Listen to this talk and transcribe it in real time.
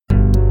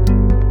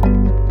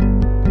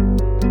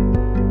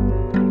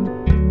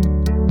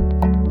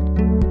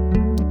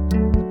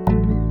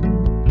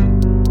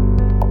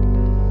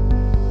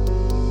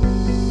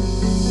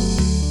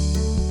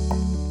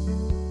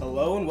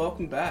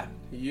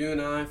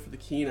for the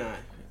Kenai.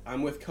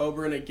 I'm with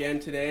Koebryn again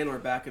today, and we're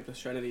back at the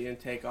Serenity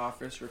Intake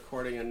office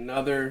recording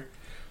another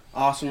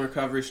awesome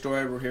recovery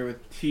story. We're here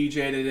with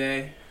TJ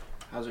today.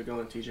 How's it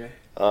going, TJ?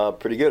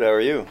 Pretty good. How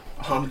are you?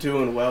 I'm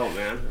doing well,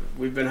 man.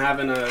 We've been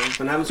having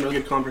some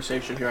really good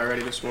conversation here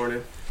already this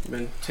morning. We've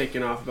been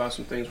taking off about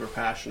some things we're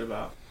passionate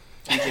about.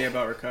 TJ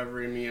about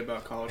recovery, me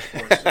about college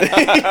sports.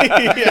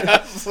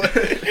 Yes.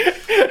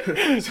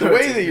 The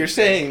way that you're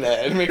saying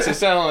that, it makes it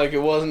sound like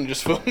it wasn't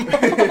just football.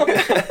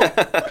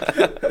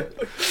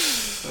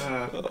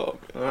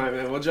 All right,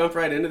 man. We'll jump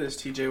right into this.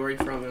 TJ, where are you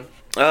from,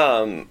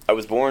 man? I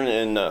was born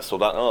in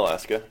Sitdown,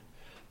 Alaska,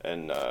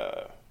 in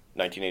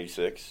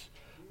 1986.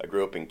 I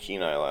grew up in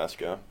Kenai,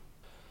 Alaska.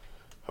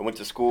 I went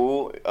to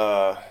school,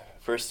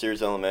 first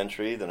Sears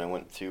Elementary, then I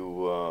went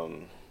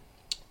to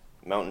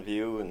Mountain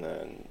View, and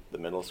then the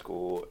middle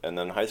school, and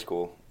then high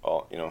school.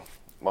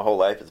 My whole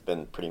life has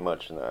been pretty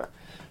much in a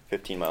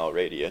 15-mile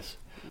radius.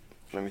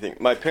 Let me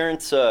think. My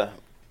parents, I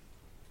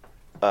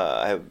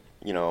have,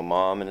 a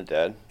mom and a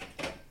dad.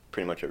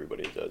 Pretty much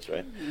everybody does,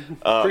 right?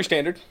 Pretty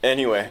standard.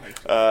 Anyway,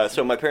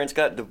 so my parents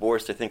got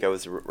divorced. I think I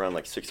was around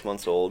like 6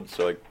 months old,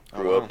 so I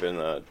grew up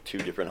in 2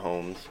 different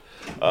homes.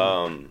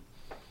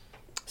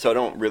 So I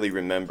don't really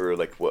remember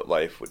like what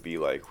life would be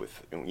like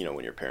with when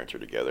your parents are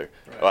together.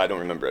 Right. Well, I don't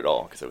remember at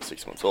all because I was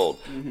 6 months old.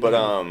 But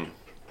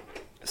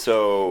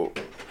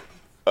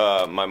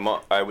my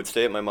mom, I would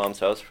stay at my mom's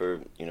house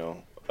for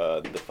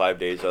the 5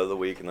 days out of the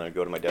week, and then I'd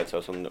go to my dad's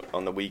house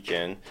on the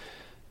weekend,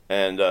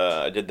 and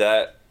I did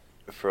that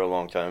for a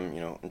long time,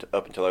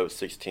 up until I was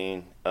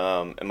 16.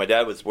 And my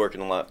dad was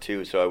working a lot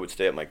too, so I would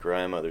stay at my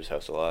grandmother's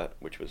house a lot,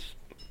 which was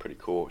pretty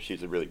cool.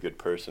 She's a really good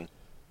person.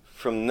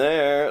 From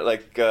there,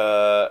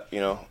 I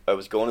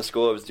was going to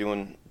school. I was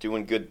doing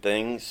good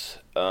things.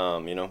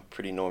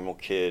 Pretty normal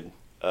kid.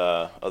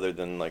 Other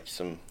than like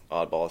some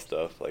oddball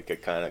stuff. Like I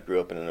kind of grew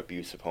up in an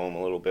abusive home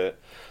a little bit.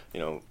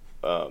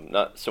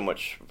 Not so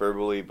much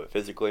verbally, but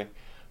physically.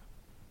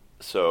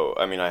 So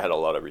I had a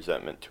lot of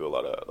resentment to a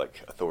lot of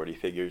like authority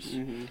figures.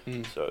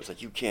 Mm-hmm. So it's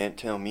like, you can't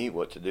tell me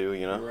what to do,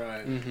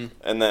 Right. Mm-hmm.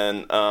 And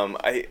then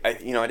I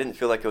didn't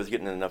feel like I was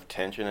getting enough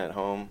attention at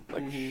home,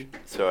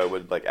 so I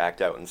would like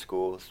act out in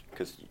schools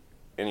because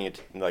any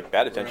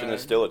bad attention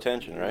is still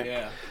attention, right?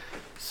 Yeah.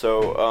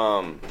 So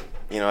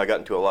I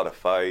got into a lot of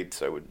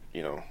fights. I would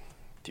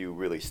do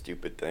really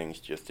stupid things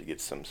just to get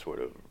some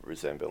sort of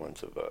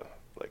resemblance of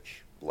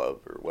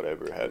love or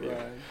whatever have you.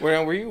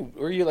 Right.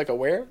 Were you like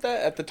aware of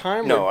that at the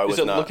time? No, I was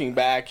not. Looking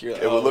back, you're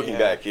like, looking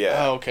back,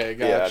 yeah. Oh, okay,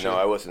 gotcha. Yeah, no,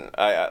 I wasn't.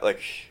 I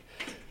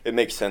it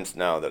makes sense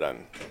now that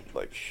I'm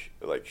like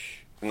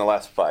in the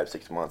last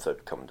 5-6 months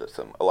I've come to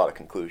a lot of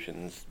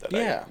conclusions that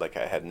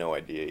I had no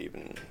idea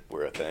even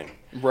were a thing.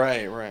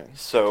 Right.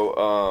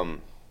 So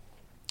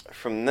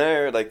from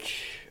there,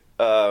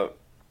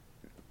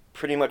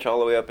 pretty much all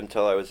the way up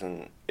until I was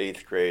in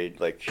 8th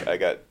grade, I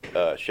got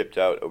shipped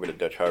out over to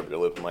Dutch Harbor to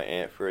live with my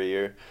aunt for a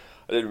year.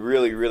 I did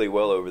really, really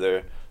well over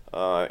there.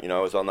 I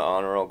was on the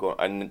honor roll.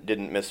 I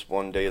didn't miss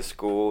one day of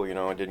school.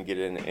 I didn't get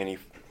in any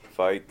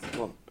fights.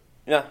 Well,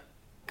 yeah,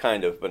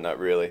 kind of, but not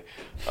really.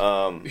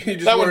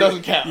 That one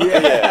doesn't count.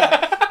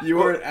 Yeah. You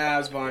weren't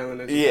as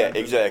violent as you were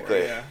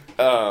exactly.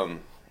 Before,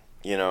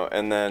 yeah.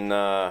 And then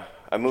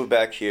I moved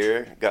back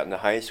here, got into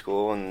high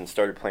school, and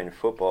started playing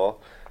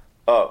football.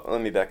 Oh,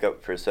 let me back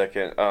up for a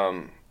second.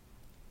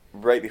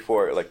 Right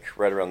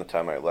around the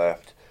time I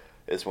left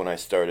is when I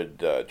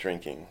started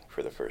drinking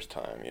for the first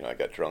time. I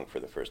got drunk for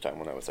the first time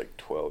when I was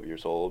 12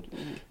 years old.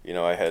 Mm-hmm.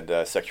 I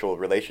had sexual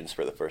relations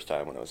for the first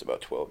time when I was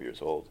about 12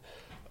 years old.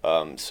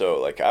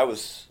 So I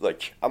was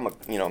I'm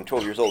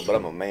 12 years old, but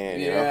I'm a man,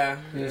 Yeah.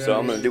 So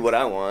I'm gonna do what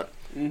I want.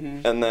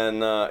 Mm-hmm. And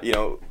then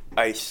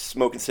I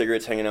smoking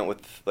cigarettes, hanging out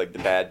with the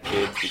bad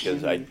kids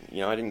because I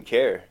didn't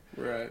care.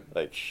 Right.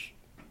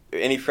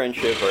 Any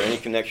friendship or any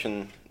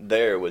connection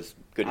there was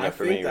good enough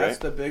for me, right? I think that's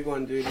the big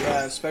one, dude.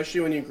 Yeah,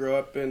 especially when you grow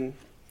up in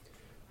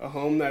a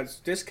home that's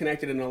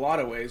disconnected in a lot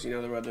of ways,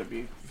 whether it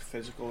be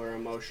physical or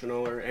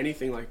emotional or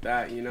anything like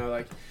that,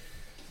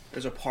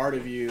 there's a part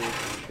of you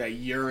that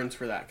yearns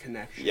for that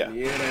connection. Yeah.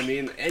 You know what I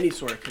mean? Any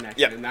sort of connection.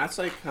 Yeah. And that's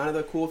kind of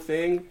the cool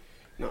thing,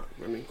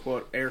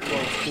 quote, air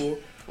quotes, cool,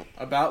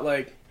 about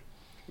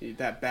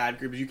that bad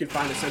group is you can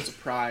find a sense of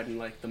pride in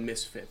the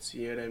misfits,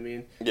 you know what I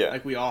mean? Yeah.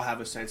 We all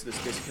have a sense of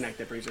this disconnect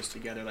that brings us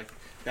together.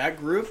 That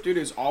group, dude,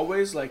 is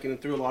always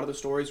and through a lot of the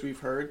stories we've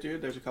heard,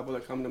 dude, there's a couple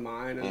that come to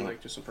mind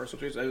and just some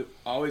personal stories.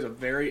 Always a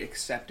very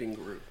accepting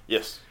group.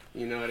 Yes.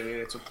 You know what I mean?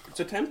 It's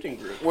a tempting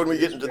group. When we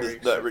get into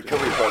that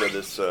recovery part of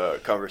this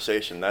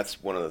conversation,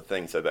 that's one of the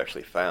things I've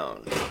actually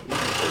found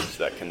is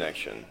that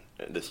connection,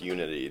 this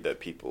unity that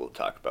people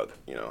talk about.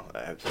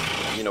 I have,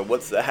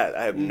 what's that?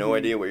 I have no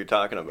idea what you're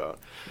talking about,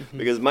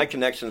 because my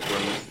connections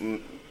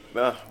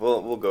were.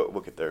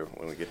 We'll get there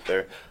when we get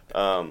there.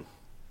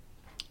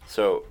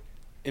 So.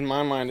 In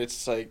my mind,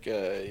 it's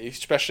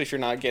especially if you're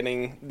not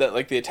getting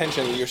the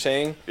attention that you're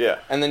saying. Yeah.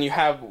 And then you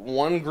have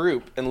one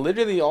group, and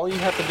literally all you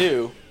have to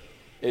do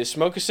is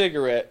smoke a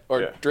cigarette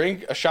or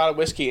drink a shot of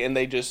whiskey, and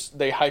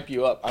they hype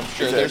you up. I'm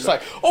sure they're just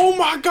like, oh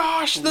my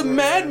gosh, the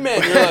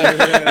madman. You're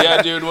like,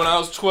 yeah, dude, when I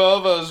was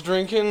 12, I was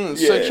drinking and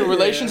sexual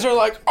relations. They're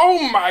like,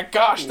 oh my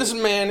gosh, this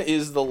man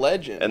is the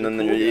legend. And then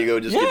your ego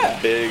just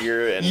gets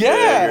bigger and bigger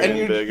and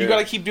and bigger. You got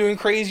to keep doing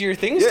crazier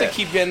things to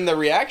keep getting the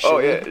reaction. Oh,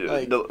 yeah.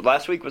 The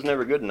last week was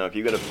never good enough.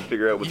 You got to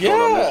figure out what's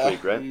going on this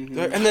week, right? Mm-hmm.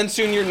 And then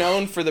soon you're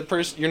known for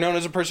you're known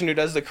as a person who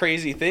does the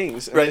crazy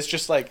things. And it's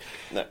just like,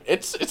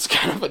 it's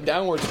kind of a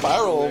downward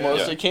spiral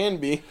almost. It can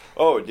be.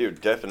 Oh,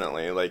 dude,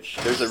 definitely. Like,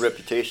 there's a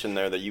reputation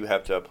there that you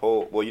have to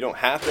uphold. Well, you don't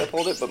have to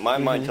uphold it, but my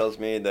mind tells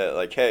me that,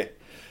 like, hey,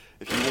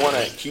 if you want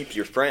to keep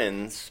your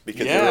friends,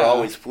 because they're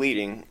always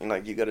fleeting, and,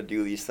 like, you got to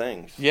do these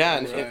things. Yeah,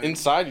 and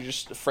inside you're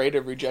just afraid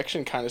of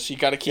rejection, kind of, so you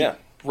got to keep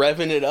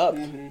revving it up.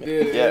 Mm-hmm.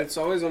 Dude, it's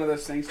always one of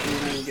those things, too,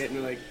 when you get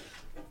into, like,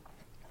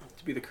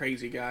 to be the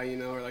crazy guy, you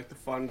know, or, like, the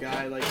fun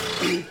guy. Like,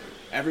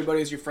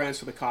 everybody's your friend,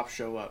 so the cops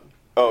show up.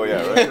 Oh,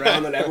 yeah, right.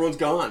 Around and everyone's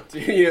gone.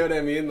 You know what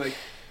I mean? Like,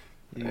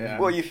 yeah.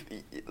 Well,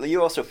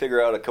 you also figure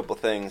out a couple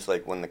things,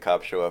 like when the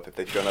cops show up. If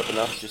they've shown up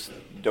enough, just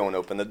don't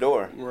open the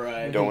door.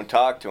 Right. Don't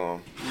talk to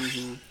them.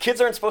 Mm-hmm.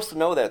 Kids aren't supposed to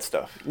know that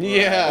stuff.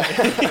 Yeah. I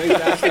think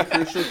that's the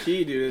crucial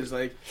key, dude, is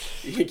like,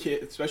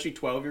 especially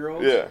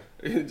 12-year-olds. Yeah.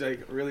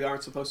 Like, really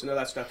aren't supposed to know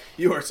that stuff.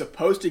 You are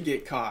supposed to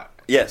get caught.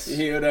 Yes.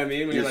 You know what I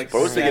mean? When you're like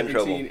supposed 17, to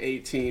get in trouble.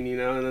 18, you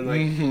know, and then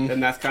like, then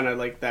that's kind of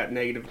like that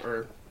negative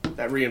or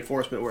that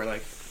reinforcement where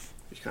like,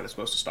 you're kind of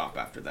supposed to stop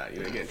after that.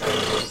 You know, you get in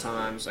trouble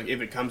sometimes. Like, if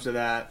it comes to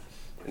that,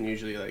 and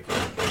usually like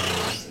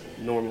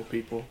normal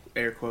people,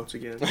 air quotes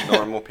again.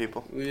 Normal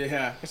people.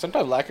 Yeah.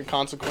 Sometimes lack of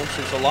consequence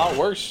is a lot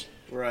worse.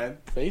 Right.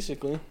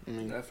 Basically. I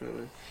mean,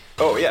 definitely.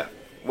 Oh, yeah.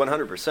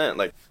 100%.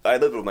 Like, I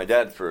lived with my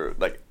dad for,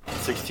 like,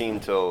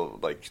 16 till,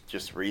 like,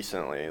 just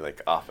recently,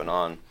 like, off and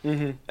on.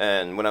 Mm-hmm.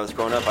 And when I was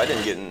growing up, I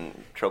didn't get in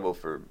trouble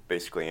for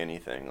basically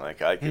anything.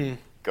 Like, I could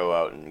go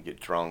out and get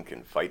drunk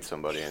and fight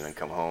somebody and then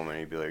come home and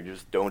he'd be like,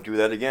 just don't do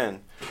that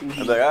again. I'd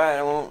be like, all right,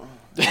 I won't.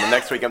 And the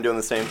next week I'm doing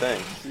the same thing.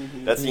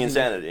 That's the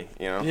insanity,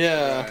 you know?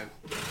 Yeah. Right.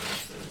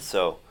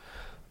 So,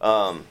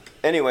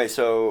 anyway,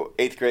 so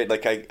 8th grade,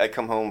 like, I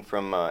come home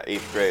from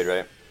 8th grade,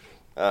 right?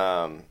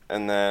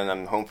 And then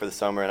I'm home for the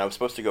summer, and I was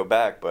supposed to go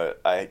back,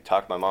 but I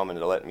talked my mom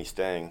into letting me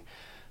staying.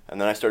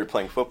 And then I started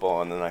playing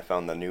football, and then I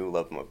found the new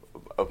love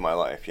of my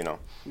life, you know?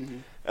 Mm-hmm.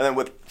 And then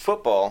with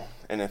football,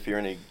 and if you're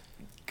any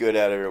good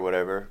at it or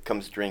whatever,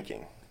 comes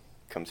drinking.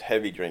 Comes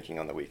heavy drinking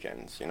on the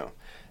weekends, you know?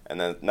 And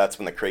then that's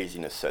when the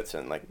craziness sets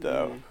in, like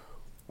the,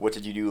 what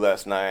did you do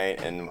last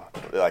night, and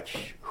like,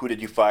 who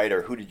did you fight,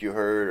 or who did you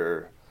hurt,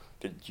 or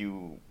did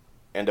you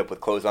end up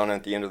with clothes on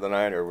at the end of the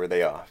night, or were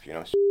they off, you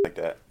know, shit like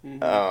that.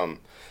 Mm-hmm.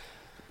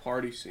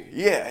 Party scene.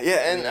 Yeah,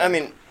 and I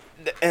mean,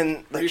 and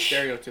like, pretty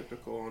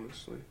stereotypical,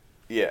 honestly.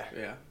 Yeah.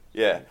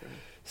 Okay.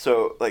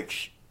 So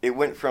like, it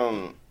went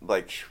from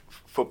like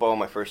football,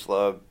 my first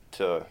love,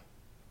 to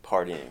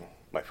partying,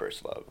 my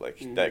first love, like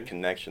that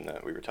connection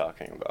that we were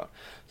talking about.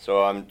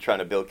 So I'm trying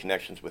to build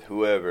connections with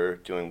whoever,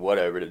 doing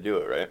whatever to do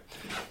it, right?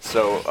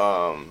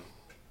 So,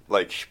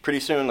 like, pretty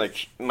soon,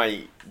 like,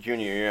 my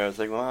junior year, I was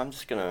like, well, I'm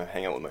just going to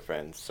hang out with my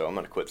friends, so I'm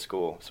going to quit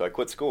school. So I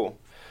quit school.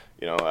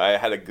 You know, I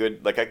had a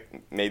good, like, I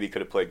maybe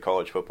could have played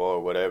college football or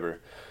whatever,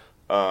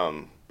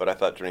 but I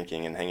thought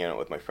drinking and hanging out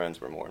with my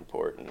friends were more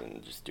important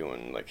than just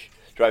doing, like,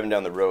 driving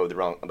down the road, the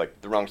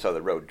wrong side of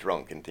the road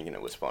drunk and thinking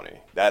it was funny.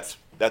 That's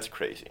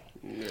crazy.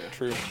 Yeah.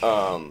 True.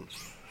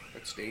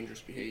 That's dangerous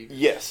behavior.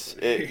 Yes.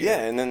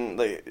 And then,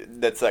 like,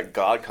 that's that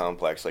God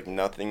complex. Like,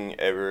 nothing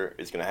ever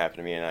is going to happen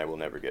to me and I will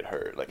never get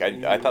hurt. Like,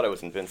 I thought I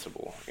was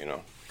invincible, you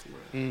know?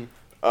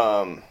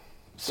 Right.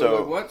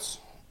 So like,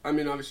 I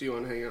mean, obviously you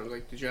want to hang out.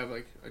 Like, did you have,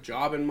 like, a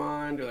job in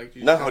mind? Or, like, did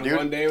you No, just have dude.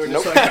 one day where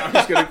you're just like, I'm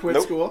just going to quit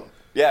Nope. school?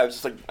 Yeah, I was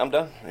just like, I'm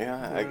done.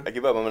 Yeah, I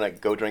give up. I'm going to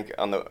go drink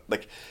on the,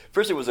 like,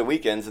 first it was the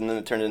weekends, and then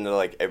it turned into,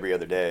 like, every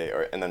other day,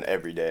 and then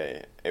every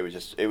day. It was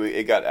just,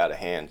 it got out of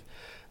hand.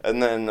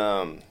 And then,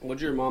 what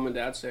did your mom and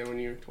dad say when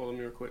you told them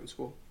you were quitting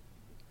school?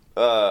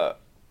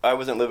 I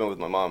wasn't living with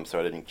my mom, so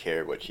I didn't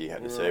care what she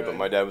had to say, but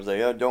my dad was like,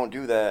 oh, don't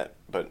do that.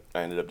 But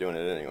I ended up doing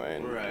it anyway,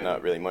 and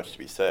not really much to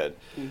be said.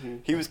 Mm-hmm.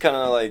 He was kind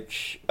of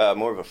like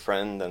more of a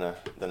friend than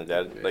a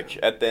dad. Yeah. Like,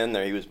 at the end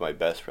there, he was my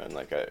best friend,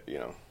 like, you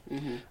know.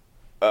 Mm-hmm.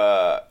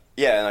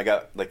 Yeah, and I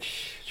got, like,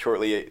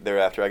 shortly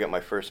thereafter, I got my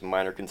first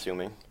minor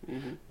consuming,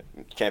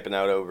 camping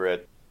out over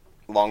at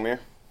Longmere.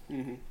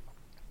 Mm-hmm.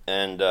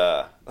 And,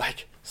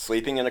 like,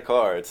 sleeping in a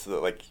car, it's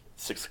like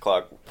 6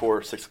 o'clock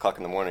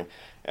in the morning,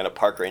 and a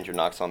park ranger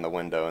knocks on the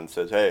window and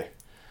says, hey,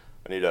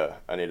 I need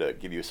to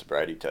give you a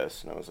sobriety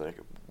test. And I was like,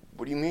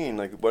 what do you mean?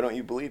 Like, why don't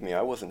you believe me?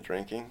 I wasn't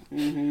drinking.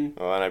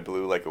 Mm-hmm. Well, and I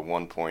blew like a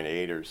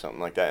 1.8 or something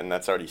like that, and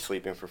that's already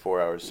sleeping for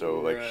 4 hours, so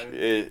like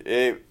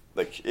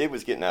it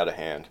was getting out of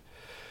hand.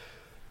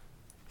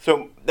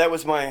 So that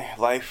was my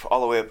life all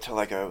the way up to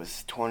like I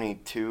was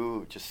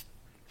 22, just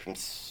from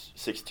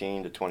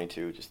 16 to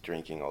 22, just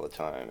drinking all the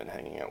time and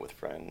hanging out with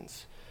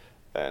friends,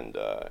 and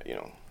you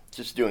know,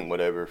 just doing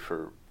whatever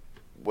for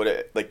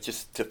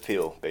just to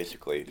feel,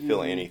 basically,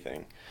 feel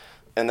anything.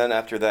 And then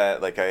after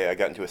that, like I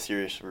got into a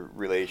serious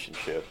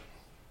relationship,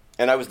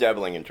 And I was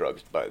dabbling in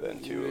drugs by then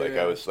too. Yeah. Like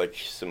I was like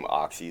some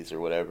oxys or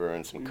whatever,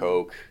 and some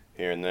coke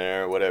here and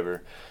there,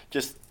 whatever.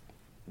 Just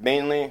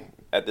mainly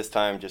at this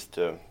time, just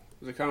to.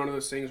 Is it kind of one of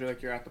those things where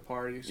like you're at the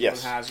party, someone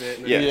has it,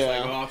 and then Yeah. it's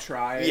like, oh, I'll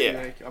try it. Yeah. And,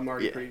 like, I'm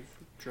already pretty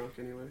drunk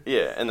anyway.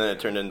 Yeah, and then it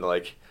turned into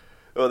like,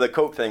 well, the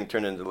coke thing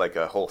turned into like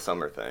a whole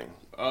summer thing.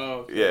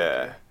 Oh. Okay.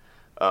 Yeah.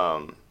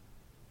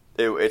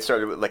 It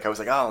started with like I was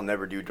like, oh, I'll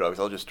never do drugs.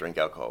 I'll just drink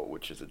alcohol,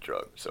 which is a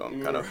drug. So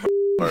I'm kind of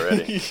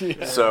already.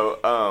 Yeah. So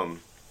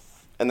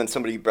and then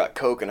somebody brought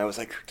coke, and I was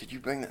like, did you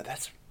bring that?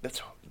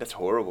 That's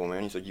horrible,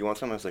 man. He's like, you want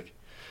some? I was like,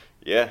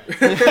 yeah.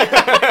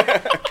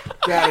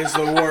 That is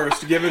the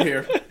worst. Give it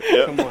here.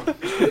 Yep. Come on.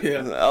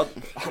 Yeah.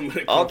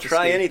 I'll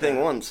try anything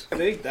that. once. I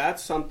think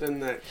that's something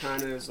that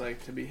kind of is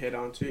like to be hit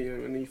on too. You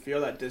know, when you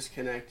feel that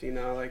disconnect, you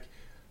know, like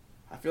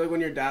I feel like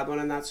when you're dabbling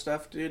in that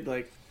stuff, dude,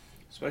 like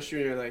especially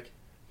when you're like,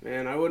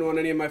 man, I wouldn't want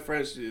any of my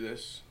friends to do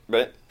this.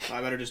 Right.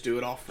 I better just do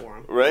it all for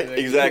them. Right. Like,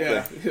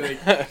 Exactly. Yeah,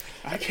 like,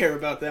 I care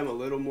about them a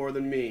little more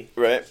than me.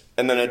 Right.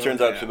 And then it You're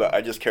turns like, out it's about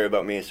I just care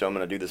about me, so I'm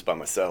gonna do this by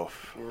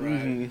myself.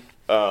 Right.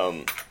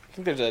 I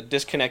think there's a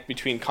disconnect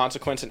between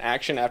consequence and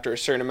action after a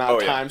certain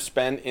amount of time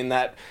spent in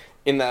that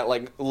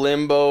like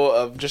limbo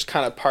of just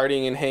kind of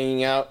partying and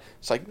hanging out.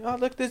 It's like, oh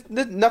look, this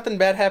nothing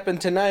bad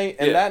happened tonight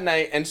and that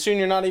night, and soon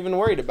you're not even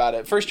worried about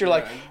it. First you're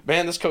like,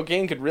 man, this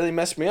cocaine could really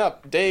mess me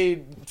up.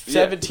 Day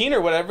 17 or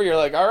whatever, you're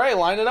like, all right,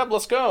 line it up,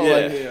 let's go.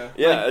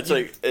 Yeah,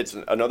 it's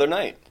another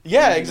night.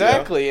 Yeah,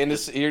 exactly, and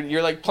it's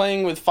you're like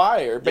playing with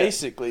fire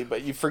basically,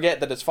 but you forget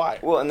that it's fire.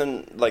 Well, and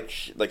then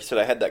like you said,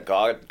 I had that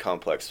God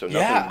complex, so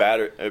nothing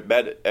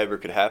bad ever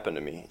could happen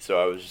to me. So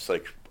I was just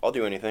like, I'll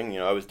do anything. You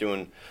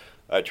know,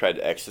 I tried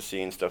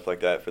ecstasy and stuff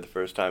like that for the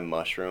first time,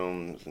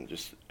 mushrooms, and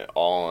just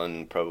all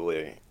in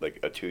probably like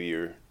a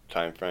 2-year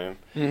time frame.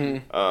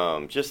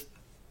 Mm-hmm.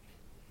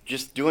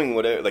 Just doing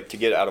whatever, like to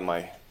get out of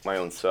my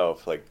own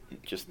self, like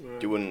just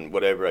doing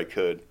whatever I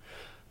could.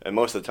 And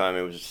most of the time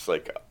it was just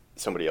like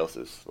somebody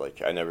else's.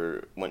 Like I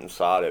never went and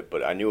sought it,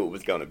 but I knew it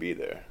was going to be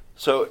there.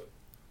 So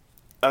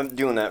I'm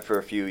doing that for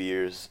a few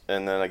years,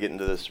 and then I get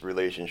into this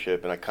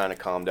relationship, and I kind of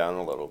calm down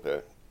a little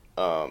bit.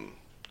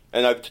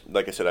 And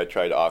like I said, I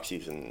tried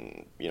oxys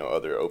and, you know,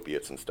 other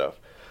opiates and stuff.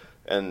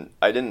 And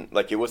I didn't,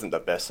 like, it wasn't the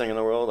best thing in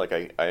the world. Like,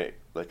 I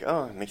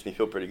oh, it makes me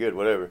feel pretty good,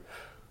 whatever.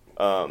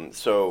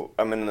 So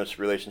I'm in this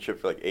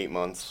relationship for, like, 8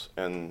 months,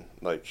 and,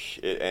 like,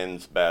 it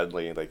ends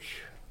badly. Like,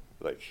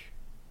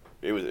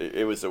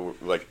 it was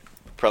like,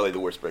 probably the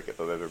worst breakup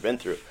I've ever been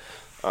through.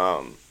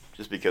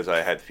 Just because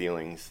I had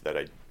feelings that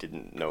I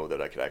didn't know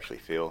that I could actually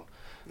feel.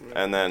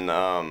 And then,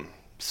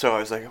 so I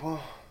was like,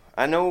 well,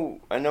 I know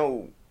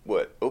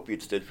what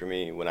opiates did for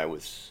me when I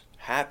was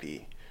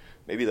happy.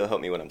 Maybe they'll help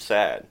me when I'm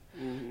sad.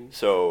 Mm-hmm.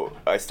 So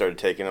I started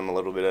taking them a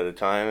little bit at a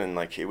time, and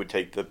like it would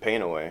take the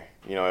pain away.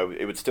 You know,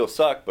 it would still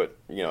suck, but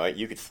you know,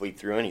 you could sleep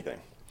through anything.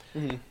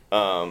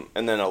 Mm-hmm.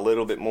 And then a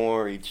little bit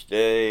more each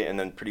day, and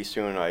then pretty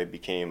soon I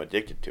became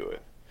addicted to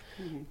it,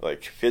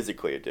 like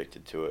physically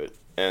addicted to it.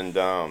 And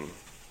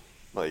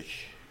like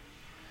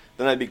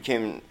then I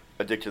became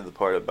addicted to the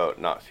part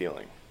about not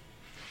feeling,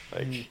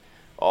 like.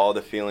 All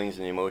the feelings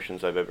and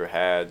emotions I've ever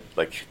had,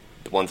 like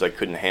the ones I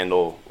couldn't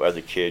handle as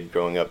a kid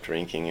growing up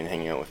drinking and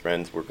hanging out with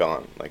friends, were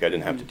gone. Like I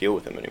didn't have to deal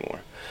with them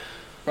anymore.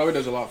 Probably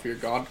does a lot for your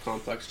God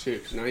complex too,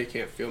 because now you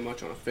can't feel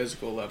much on a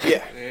physical level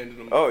and an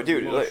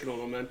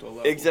emotional and mental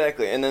level.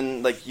 Exactly, and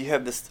then like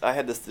I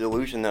had this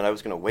delusion that I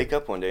was gonna wake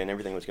up one day and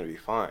everything was gonna be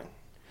fine.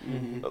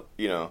 Mm-hmm.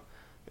 You know,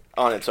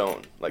 on its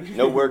own, like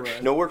no work,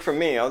 no work for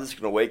me. I was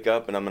just gonna wake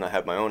up and I'm gonna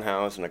have my own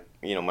house and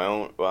my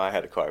own. Well, I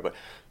had a car, but.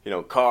 You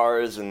know,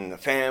 cars and a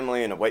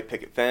family and a white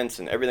picket fence,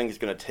 and everything's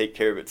gonna take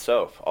care of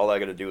itself. All I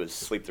gotta do is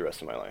sleep the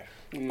rest of my life.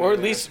 Or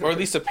at least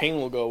the pain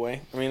will go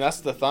away. I mean,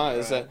 that's the thought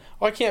is that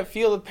I can't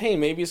feel the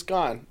pain. Maybe it's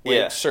gone. Wait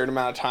a certain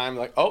amount of time,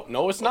 like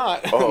no, it's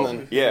not. Oh,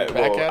 and then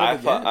back at it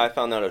again. I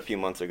found out a few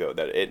months ago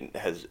that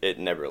it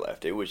never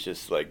left. It was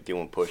just like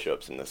doing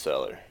push-ups in the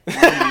cellar.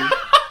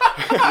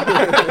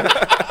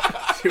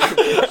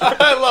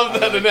 I love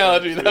that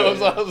analogy. That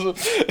was awesome.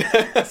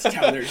 That's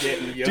how they're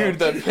getting yoked. Dude,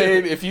 the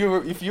pain. If you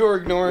were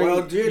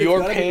ignoring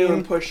your pain,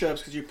 doing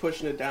push-ups because you're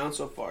pushing it down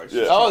so far.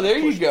 Oh, there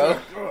you go.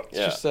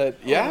 Yeah. Just that.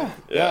 Yeah.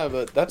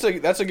 But that's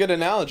a good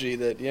analogy.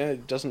 That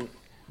it doesn't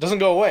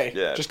go away.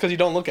 Yeah. Just because you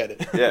don't look at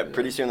it. Yeah.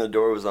 Pretty soon the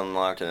door was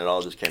unlocked and it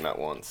all just came at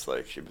once.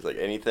 Like she was like,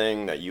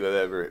 anything that you have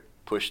ever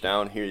pushed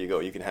down, here you go.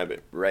 You can have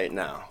it right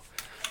now.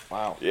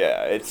 Wow.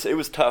 Yeah. It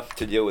was tough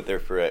to deal with there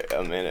for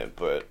a minute,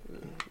 but.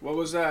 What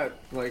was that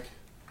like?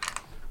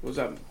 What was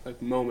that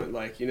like moment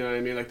like? You know what I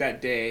mean? Like that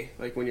day,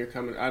 like when you're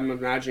coming. I'm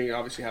imagining it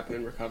obviously happened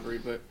in recovery,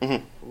 but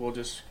we'll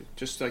just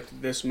like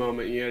this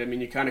moment. You know what I mean?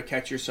 You kind of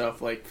catch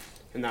yourself like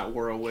in that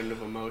whirlwind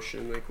of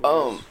emotion. Like.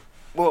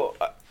 Well,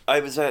 I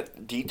was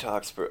at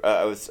detox for.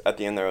 I was at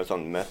the end there. I was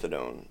on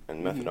methadone,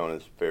 and methadone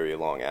is very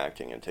long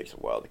acting and takes a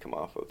while to come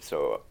off of.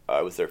 So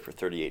I was there for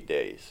 38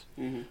 days,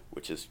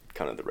 which is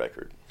kind of the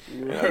record.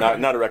 Right.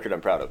 Not a record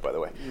I'm proud of, by the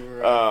way.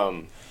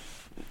 Right.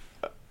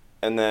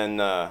 And then,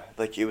 I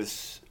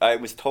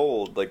was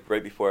told, like,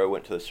 right before I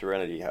went to the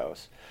Serenity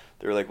House,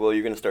 they were like, well,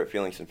 you're going to start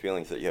feeling some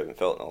feelings that you haven't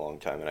felt in a long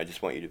time, and I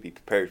just want you to be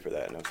prepared for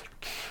that. And I was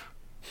like,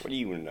 what do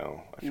you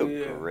know? I feel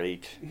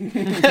great.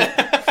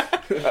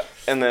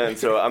 And then,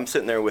 so I'm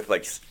sitting there with,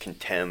 like,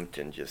 contempt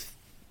and just,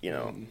 you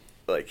know,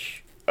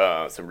 like,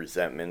 some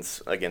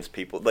resentments against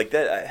people. Like,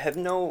 that, I have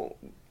no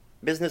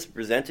business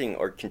resenting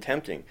or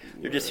contempting.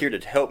 They're just here to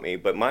help me,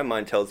 but my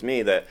mind tells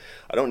me that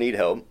I don't need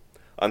help.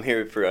 I'm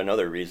here for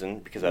another reason,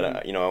 because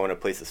I want a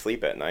place to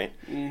sleep at night.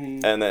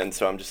 And then,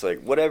 so I'm just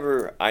like,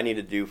 whatever I need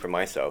to do for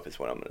myself is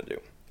what I'm going to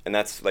do. And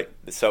that's, like,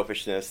 the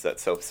selfishness, that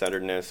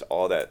self-centeredness,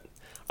 all that.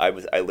 I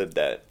lived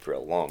that for a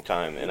long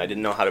time, and I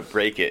didn't know how to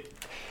break it.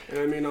 And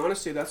I mean,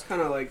 honestly, that's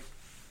kind of like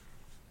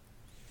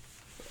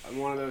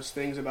one of those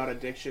things about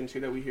addiction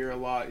too that we hear a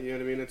lot. You know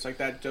what I mean? It's like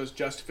those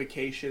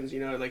justifications. You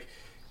know, like,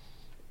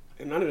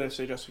 and not even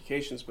necessarily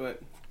justifications,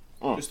 but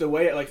just the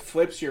way it like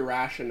flips your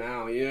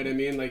rationale. You know what I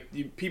mean?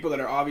 Like people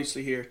that are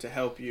obviously here to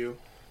help you.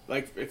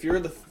 Like if you're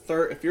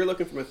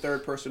looking from a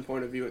third person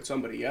point of view at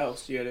somebody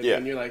else, you know what I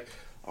mean? You're like,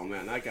 oh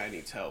man, that guy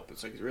needs help.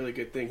 It's like a really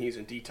good thing he's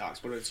in detox.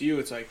 But it's you.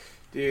 It's like,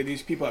 dude,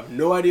 these people have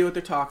no idea what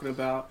they're talking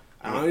about.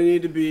 I don't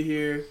need to be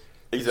here.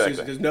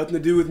 Exactly. There's nothing to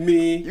do with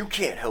me. You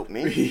can't help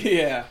me.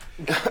 Yeah.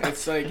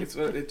 It's like,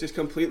 it just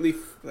completely,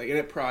 like, and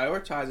it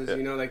prioritizes,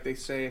 you know, like they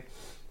say,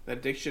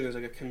 addiction is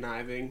like a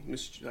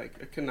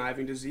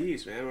conniving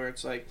disease, man, where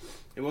it's like,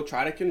 it will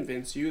try to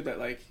convince you that,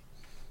 like,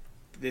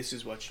 this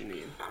is what you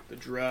need. The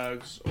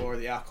drugs or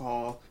the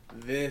alcohol,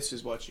 this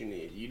is what you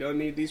need. You don't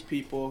need these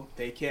people.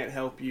 They can't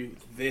help you.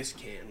 This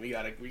can. We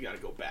gotta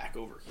go back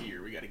over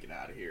here. We gotta get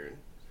out of here and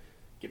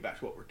get back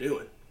to what we're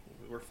doing.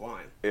 We're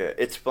flying. Yeah,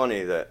 it's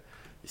funny that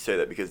you say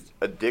that, because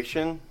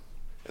addiction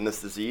and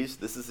this disease,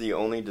 this is the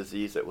only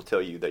disease that will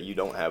tell you that you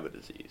don't have a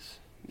disease.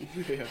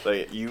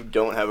 Like, you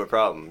don't have a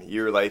problem.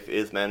 Your life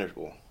is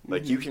manageable.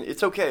 Like, you can,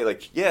 it's okay.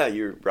 Like, yeah,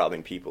 you're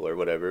robbing people or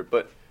whatever,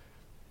 but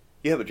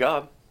you have a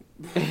job.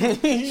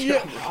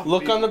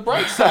 Look on the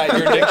bright side,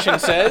 your addiction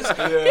says.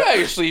 Yeah,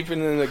 you're sleeping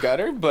in the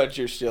gutter, but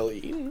you're still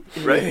eating.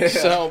 Right. Yeah.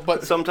 So,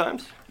 but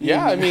sometimes.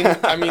 Yeah, I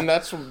mean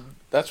that's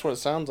what it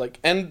sounds like.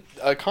 And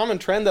a common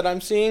trend that I'm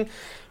seeing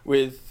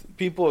with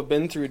people who have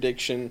been through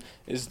addiction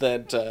is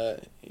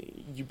that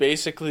you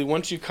basically,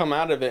 once you come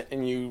out of it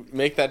and you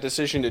make that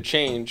decision to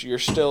change, you're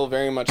still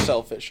very much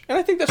selfish. And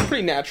I think that's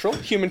pretty natural,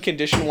 human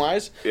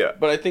condition-wise. Yeah.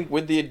 But I think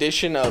with the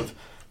addition of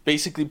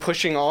basically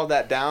pushing all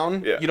that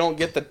down, you don't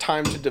get the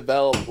time to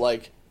develop,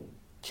 like,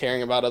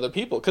 caring about other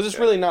people. Because it's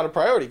really not a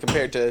priority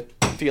compared to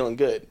feeling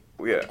good.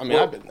 Yeah. I mean,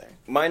 I've been there.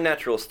 My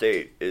natural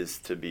state is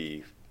to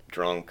be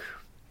drunk,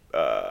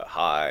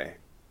 high,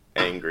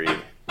 angry,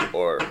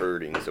 or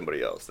hurting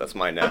somebody else. That's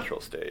my natural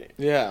state.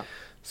 Yeah.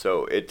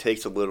 So it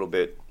takes a little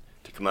bit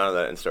to come out of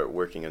that and start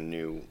working a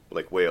new,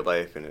 like, way of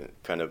life. And it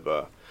kind of,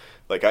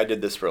 like, I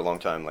did this for a long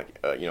time, like,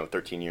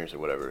 13 years or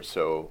whatever.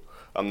 So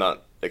I'm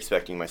not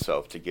expecting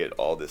myself to get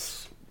all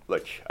this,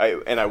 like,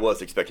 I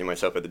was expecting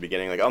myself at the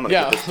beginning, like, I'm going to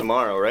get this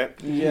tomorrow, right?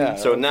 Yeah.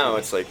 So now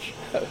it's, like,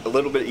 a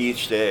little bit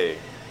each day,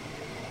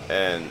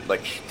 and,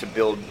 like, to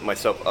build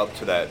myself up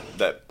to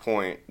that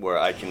point where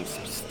I can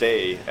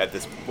stay at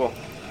this, well,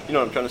 you know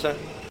what I'm trying to say?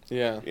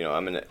 Yeah. You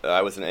know,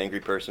 I was an angry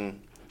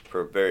person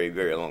for a very,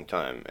 very long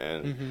time,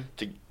 and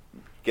to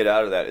get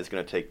out of that is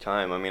going to take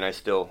time. I mean, I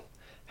still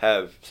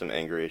have some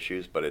anger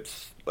issues, but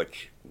it's,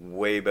 like,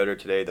 way better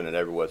today than it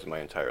ever was in my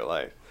entire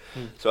life.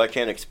 So I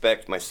can't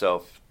expect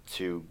myself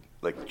to,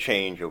 like,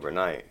 change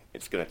overnight.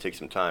 It's going to take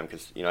some time,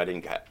 because, you know, I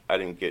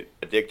didn't get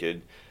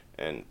addicted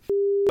and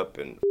up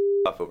and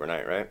off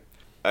overnight, right?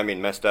 I mean,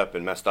 messed up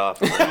and messed off.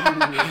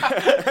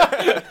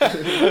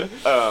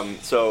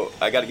 So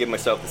I got to give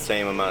myself the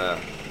same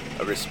amount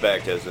of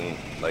respect, as in,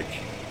 like,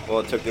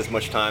 well, it took this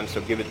much time, so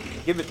give it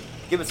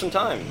some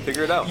time,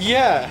 figure it out.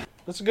 Yeah,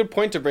 that's a good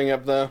point to bring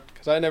up, though,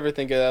 because I never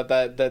think of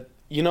that.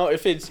 You know,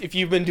 if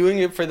you've been doing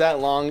it for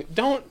that long,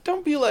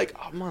 don't be like,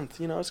 a month,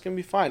 you know, it's gonna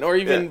be fine, or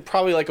even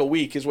probably like a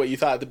week is what you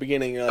thought at the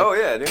beginning. Like, oh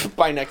yeah, dude.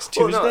 By next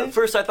Tuesday. Well, no, at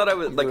first I thought I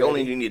would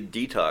only need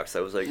detox. I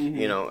was like,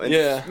 you know,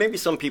 and maybe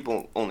some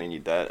people only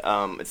need that.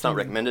 It's not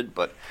recommended,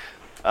 but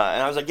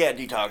and I was like, yeah,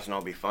 detox and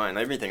I'll be fine.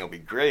 Everything will be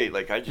great.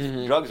 Like,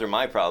 drugs are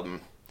my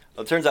problem.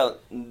 Well, it turns out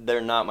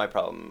they're not my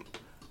problem.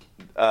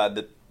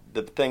 The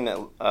thing that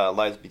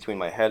lies between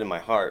my head and my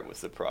heart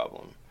was the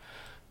problem.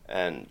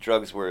 And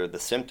drugs were the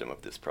symptom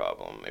of this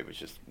problem. It was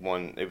just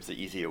it was the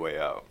easier way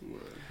out.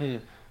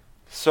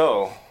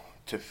 So,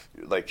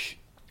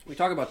 we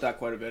talk about that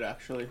quite a bit,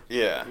 actually.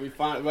 Yeah.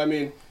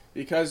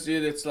 Because,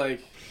 dude, it's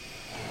like,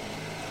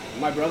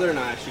 my brother and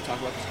I actually talk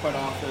about this quite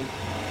often.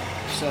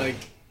 It's like,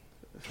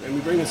 and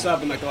we bring this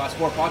up in, like, the last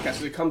 4 podcasts,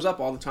 because it comes up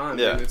all the time.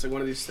 Yeah. And it's like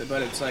one of these,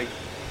 but it's, like,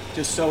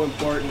 just so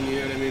important, you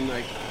know what I mean?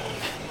 Like,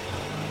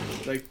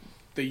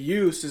 the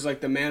use is, like,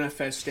 the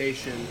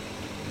manifestation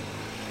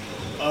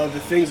of the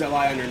things that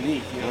lie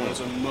underneath, you know,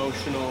 those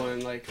emotional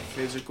and, like,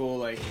 physical,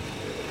 like,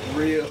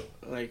 real,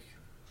 like,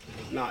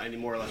 not any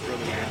more or less real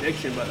than your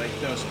addiction, but,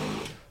 like, those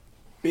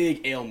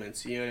big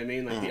ailments, you know what I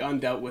mean? Like, the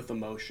undealt with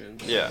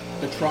emotions. Yeah.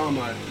 The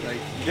trauma,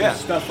 like,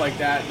 stuff like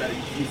that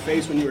you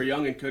faced when you were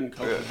young and couldn't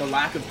cope with. The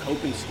lack of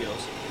coping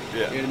skills.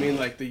 Yeah. You know what I mean?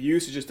 Like, the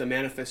use is just a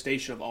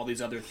manifestation of all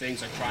these other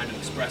things, like, trying to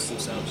express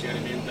themselves, you know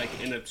what I mean? Like,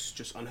 in a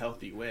just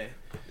unhealthy way.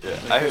 Yeah.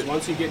 Because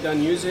once you get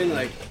done using,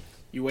 like,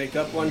 you wake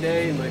up one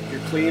day and, like,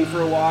 you're clean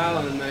for a while,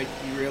 and, like,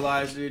 you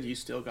realize, dude, you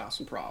still got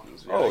some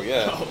problems. Oh, like,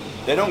 yeah. oh.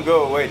 They don't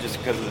go away just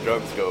because the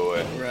drugs go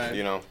away. Right.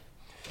 You know?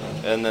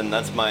 And then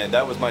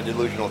that was my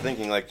delusional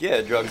thinking, like,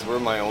 yeah, drugs were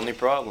my only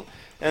problem.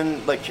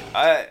 And, like,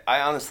 I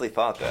honestly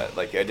thought that.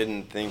 Like, I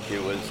didn't think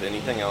it was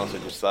anything else. I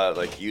just thought,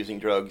 like, using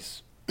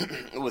drugs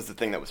was the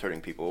thing that was hurting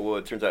people. Well,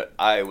 it turns out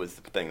I was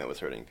the thing that was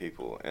hurting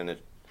people. And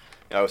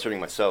I was hurting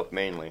myself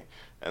mainly.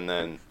 And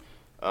then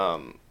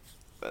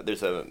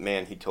there's a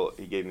man, he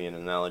gave me an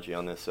analogy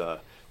on this.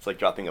 It's like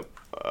dropping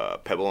a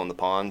pebble in the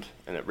pond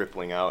and it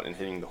rippling out and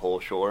hitting the whole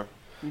shore.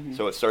 Mm-hmm.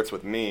 So it starts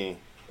with me,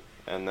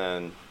 and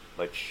then,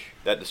 like,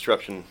 that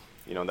destruction,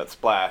 you know, that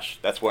splash,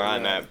 that's where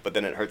I'm at, but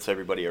then it hurts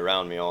everybody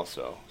around me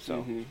also.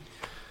 So,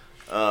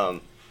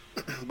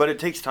 but it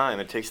takes time.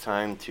 It takes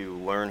time to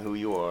learn who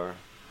you are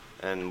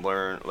and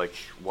learn, like,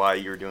 why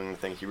you're doing the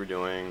things you were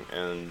doing.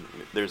 And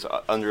there's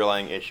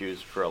underlying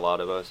issues for a lot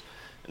of us,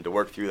 and to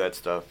work through that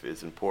stuff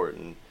is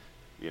important,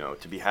 you know,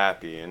 to be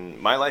happy. And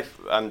my life,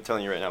 I'm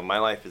telling you right now, my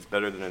life is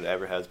better than it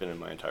ever has been in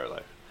my entire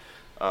life.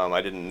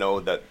 I didn't know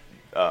that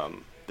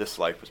this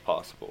life was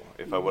possible.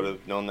 If I would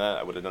have known that,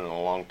 I would have done it a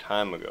long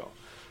time ago.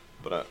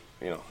 But,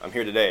 you know, I'm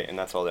here today, and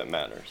that's all that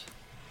matters.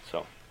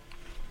 So,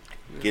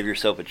 give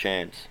yourself a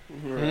chance.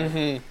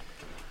 Right.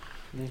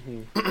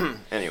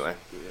 Anyway.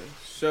 Yeah.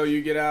 So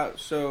you get out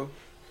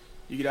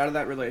of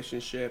that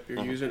relationship.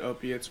 You're using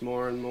opiates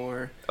more and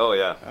more. Oh,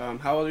 yeah.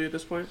 How old are you at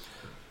this point?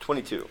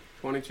 22.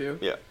 22?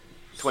 Yeah.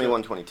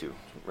 21, 22.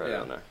 Right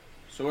around there.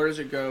 So where does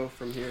it go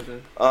from here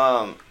then?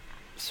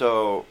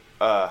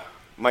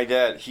 My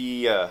dad,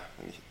 he, let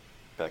me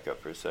back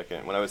up for a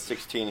second. When I was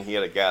 16, he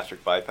had a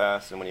gastric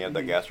bypass, and when he had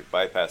that gastric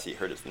bypass, he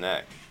hurt his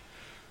neck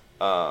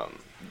on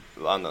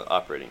the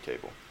operating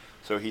table.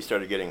 So he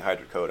started getting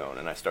hydrocodone,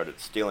 and I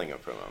started stealing them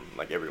from him,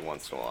 like, every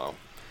once in a while.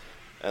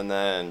 And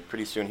then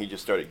pretty soon he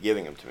just started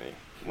giving them to me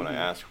when I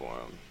asked for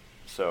them.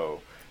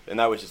 So, and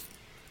that was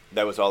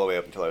all the way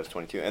up until I was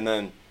 22, and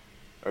then,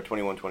 or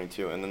 21,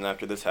 22. And then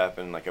after this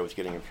happened, like, I was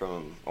getting them from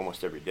him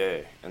almost every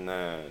day. And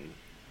then,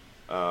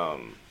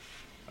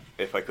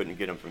 if I couldn't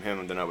get them from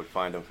him, then I would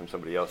find them from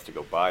somebody else to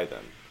go buy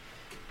them.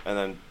 And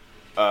then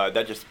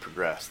that just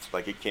progressed.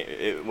 Like,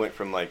 it went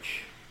from, like,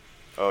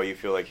 oh, you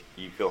feel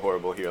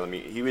horrible here,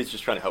 he was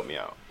just trying to help me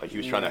out. Like, he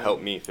was trying to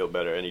help me feel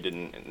better, and he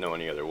didn't know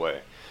any other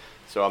way.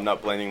 So I'm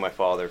not blaming my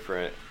father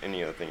for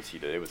any of the things he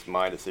did. It was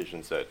my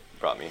decisions that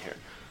brought me here.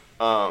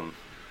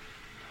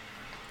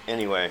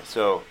 Anyway,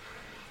 so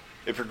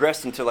it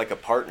progressed into, like, a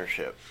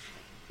partnership.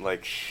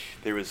 Like,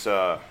 there was,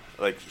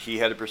 like, he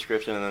had a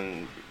prescription, and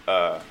then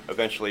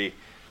eventually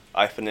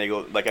I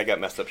finagled, like, I got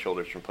messed up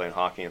shoulders from playing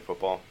hockey and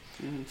football.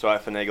 So I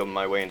finagled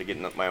my way into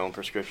getting my own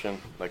prescription,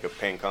 like a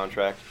paying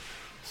contract.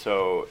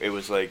 So it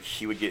was like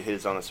he would get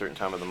his on a certain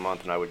time of the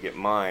month, and I would get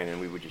mine, and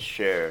we would just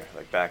share,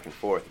 like, back and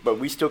forth. But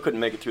we still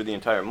couldn't make it through the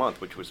entire month,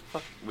 which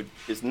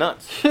is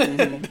nuts.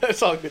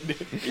 That's all good,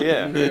 dude.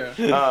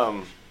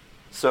 Yeah.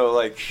 So,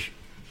 like,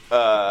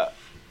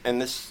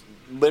 and this,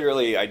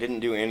 literally, I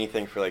didn't do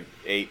anything for, like,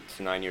 8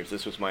 to 9 years.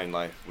 This was my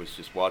life, was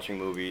just watching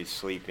movies,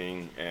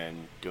 sleeping,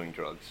 and doing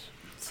drugs.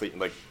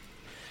 Like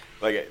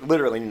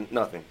literally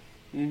nothing.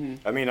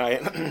 I mean, I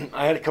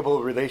had a couple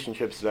of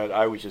relationships that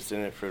I was just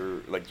in it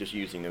for, like, just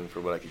using them for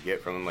what I could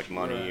get from them, like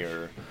money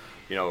or,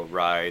 you know,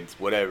 rides,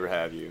 whatever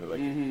have you. Like,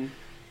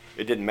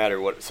 it didn't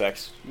matter what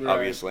sex,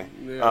 obviously.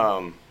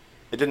 Yeah.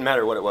 It didn't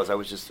matter what it was. I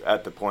was just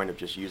at the point of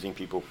just using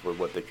people for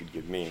what they could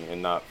give me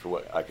and not for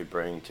what I could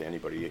bring to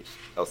anybody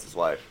else's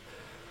life.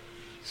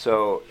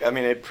 So, I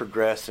mean, it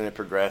progressed, and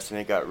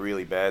it got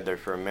really bad there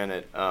for a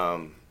minute.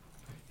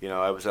 You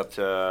know, I was up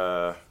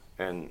to,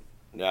 and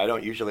I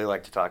don't usually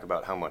like to talk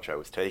about how much I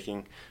was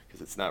taking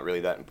because it's not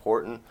really that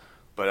important.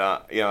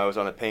 But, you know, I was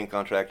on a paying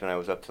contract, and I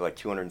was up to, like,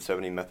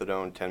 270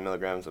 methadone, 10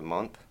 milligrams a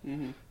month,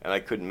 and I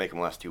couldn't make them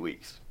last 2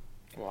 weeks.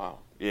 Wow.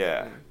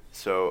 Yeah.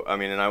 So, I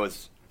mean, and I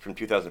was from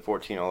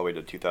 2014 all the way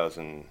to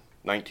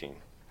 2019,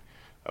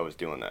 I was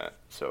doing that.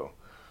 So,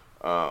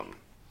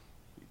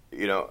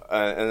 you know,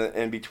 and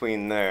in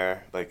between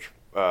there, like,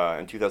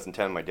 in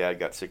 2010, my dad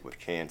got sick with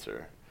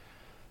cancer.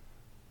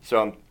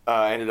 So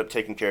I ended up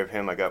taking care of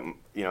him. I got,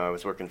 you know, I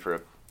was working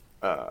for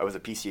I was a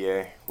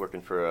PCA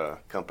working for a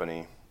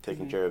company,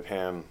 taking care of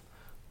him,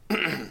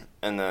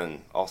 and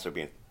then also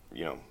being,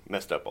 you know,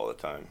 messed up all the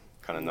time.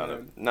 Kind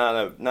of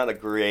not a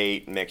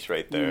great mix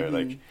right there.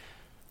 Like,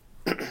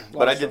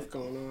 but I did.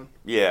 Going on.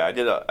 Yeah, I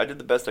did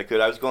the best I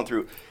could. I was going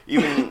through,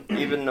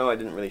 even though I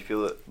didn't really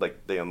feel it,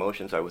 like, the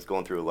emotions, I was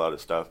going through a lot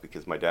of stuff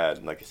because my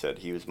dad, like I said,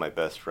 he was my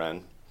best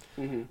friend.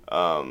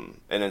 And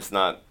it's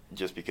not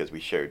just because we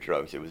shared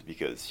drugs. It was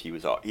because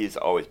he's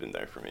always been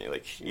there for me.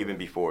 Like, even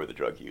before the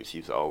drug use,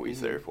 he was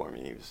always there for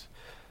me. He was,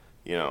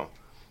 you know,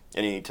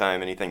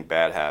 anytime anything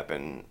bad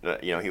happened,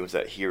 you know, he was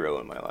that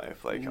hero in my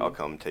life. Like, I'll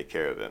come take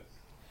care of it.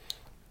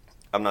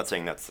 I'm not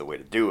saying that's the way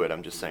to do it.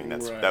 I'm just saying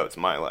that was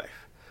my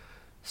life.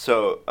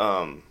 So,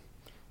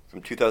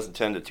 from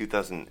 2010 to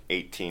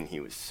 2018, he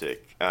was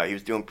sick. He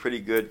was doing pretty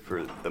good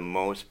for the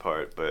most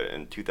part, but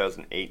in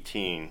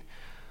 2018,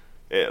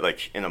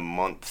 like in a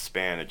month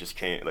span, it just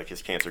came, like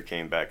his cancer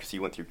came back because he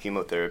went through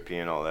chemotherapy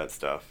and all that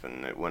stuff,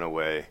 and it went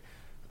away.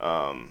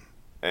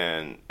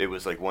 And it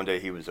was like one day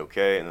he was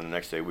okay, and then the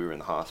next day we were in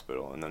the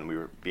hospital, and then we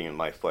were being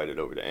life flighted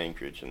over to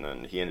Anchorage, and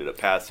then he ended up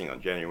passing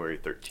on January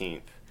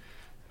 13th,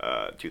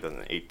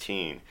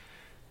 2018,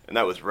 and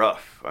that was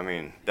rough. I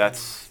mean,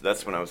 that's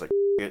when I was like,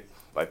 it.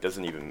 Life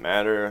doesn't even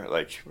matter.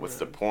 Like, what's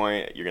the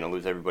point? You're gonna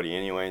lose everybody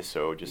anyway,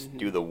 so just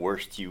do the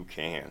worst you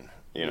can,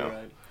 you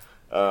know.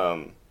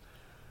 Right.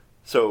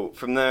 So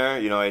from there,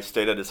 you know, I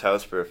stayed at his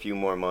house for a few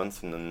more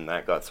months, and then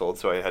that got sold,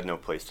 so I had no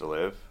place to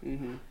live.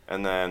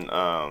 And then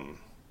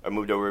I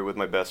moved over with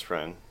my best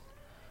friend,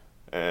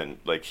 and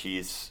like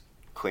he's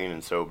clean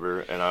and sober,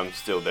 and I'm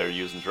still there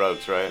using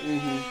drugs, right?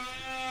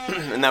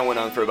 And that went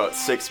on for about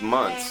 6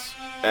 months,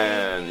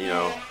 and you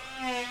know,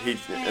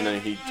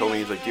 then he told me,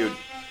 he's like, dude,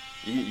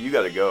 you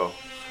gotta go.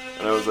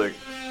 And I was like,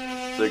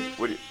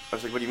 what do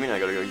you mean I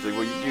gotta go? He's like,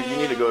 well, you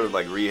need to go to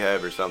like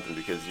rehab or something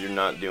because you're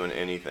not doing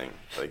anything.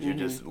 Like you're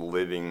just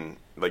living,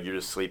 like you're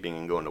just sleeping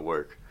and going to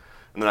work.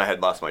 And then I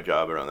had lost my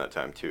job around that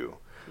time too,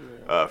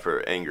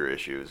 for anger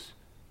issues.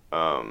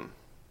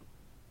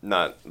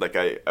 Not like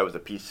I was a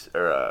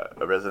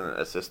resident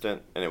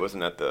assistant, and it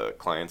wasn't at the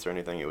clients or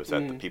anything. It was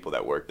at the people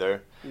that work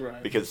there,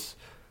 because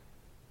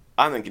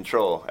I'm in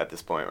control at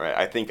this point, right?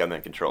 I think I'm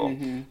in control.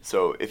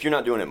 So if you're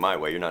not doing it my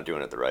way, you're not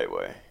doing it the right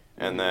way.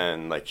 And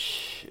then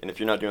and if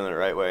you're not doing it the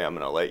right way, I'm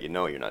gonna let you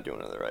know you're not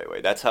doing it the right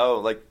way. That's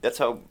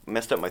how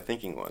messed up my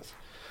thinking was.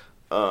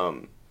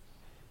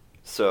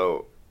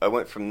 So I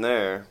went from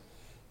there.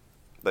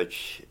 Like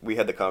we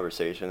had the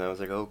conversation. I was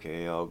like,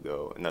 okay, I'll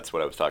go, and that's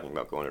what I was talking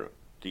about, going to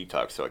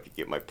detox so I could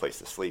get my place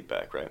to sleep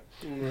back, right?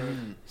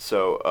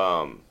 So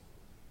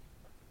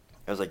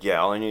I was like,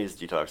 yeah, all I need is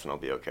detox and I'll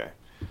be okay.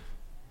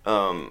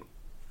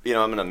 You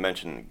know, I'm gonna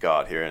mention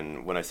God here,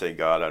 and when I say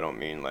God, I don't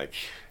mean like,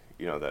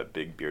 you know, that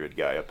big bearded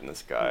guy up in the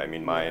sky. I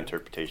mean my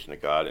interpretation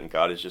of God, and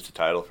God is just a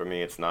title for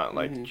me. It's not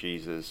like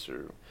Jesus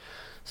or.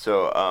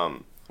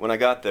 So when I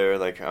got there,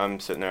 like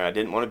I'm sitting there, I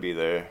didn't want to be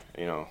there.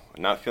 You know,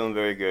 not feeling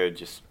very good.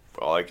 Just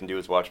all I can do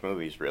is watch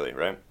movies, really,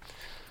 right?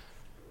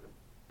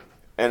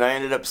 And I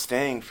ended up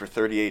staying for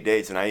 38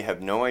 days, and I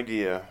have no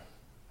idea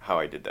how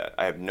I did that.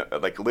 I have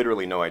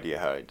literally no idea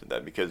how I did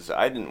that, because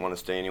I didn't want to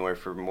stay anywhere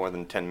for more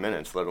than 10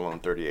 minutes, let alone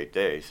 38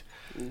 days.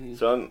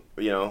 So I'm,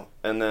 you know,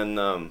 and then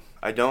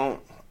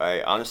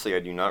I honestly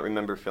do not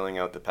remember filling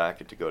out the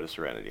packet to go to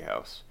Serenity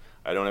House.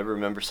 I don't ever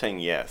remember saying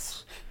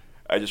yes.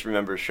 I just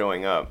remember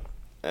showing up,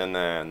 and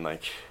then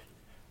like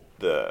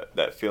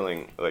that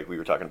feeling, like we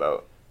were talking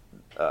about,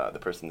 the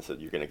person that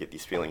said you're going to get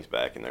these feelings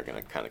back, and they're going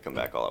to kind of come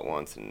back all at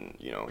once, and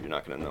you know, you're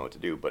not going to know what to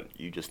do, but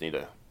you just need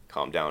to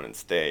calm down and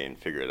stay and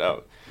figure it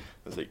out.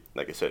 I was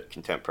like I said,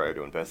 contempt prior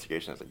to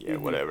investigation. I was like, yeah,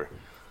 whatever.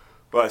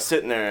 But I was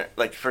sitting there,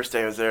 like the first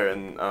day I was there,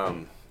 and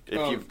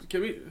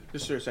can we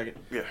just for a second?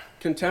 Yeah.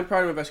 Contempt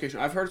prior to investigation.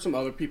 I've heard some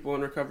other people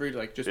in recovery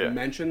like just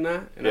mention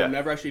that, and I've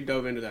never actually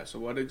dove into that. So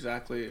what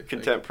exactly?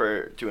 Contempt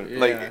prior to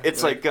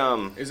it's like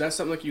is that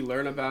something like you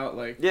learn about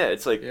like? Yeah,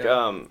 it's like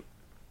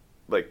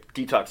like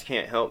detox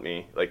can't help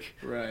me. Like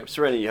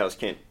Serenity House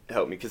can't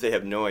help me because they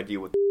have no idea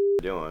what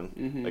they're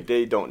doing. Like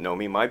they don't know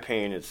me. My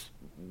pain is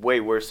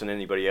way worse than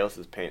anybody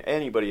else's pain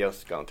anybody else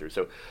has gone through.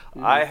 So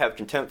I have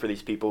contempt for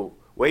these people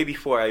way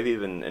before I've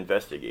even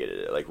investigated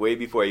it, like way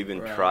before I even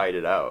tried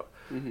it out.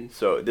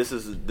 So this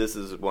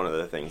is one of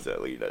the things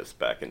that lead us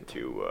back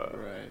into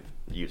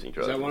using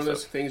drugs. Is that one of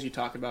those things you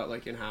talk about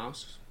like in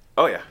house?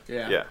 Oh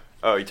yeah.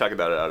 Oh, you talk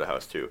about it out of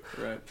house too.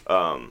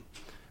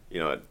 You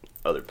know, at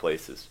other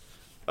places.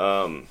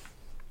 Let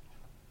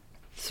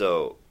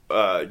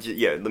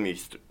me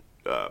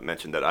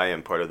mention that I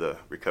am part of the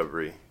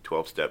recovery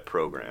 12-step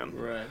program.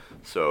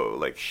 So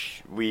like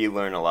we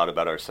learn a lot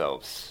about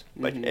ourselves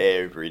like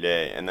every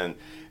day, and then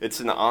it's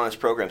an honest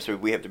program, so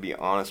we have to be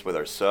honest with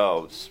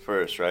ourselves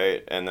first,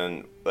 right? And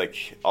then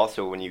like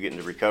also when you get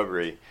into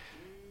recovery,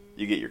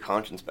 you get your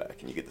conscience back,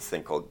 and you get this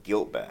thing called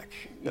guilt back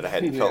that I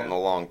hadn't felt in a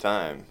long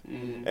time.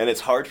 And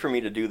it's hard for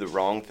me to do the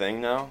wrong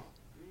thing now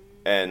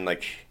and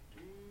like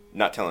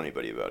not tell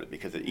anybody about it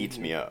because it eats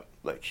me up.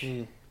 Like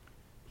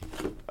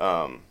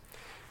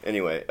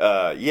anyway,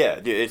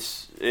 dude,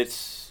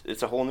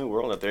 it's a whole new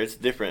world out there. It's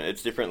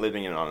different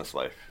living an honest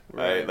life.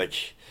 Right?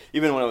 Like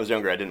even when I was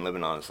younger, I didn't live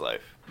an honest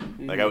life.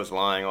 Like I was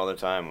lying all the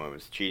time. I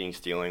was cheating,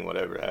 stealing,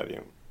 whatever have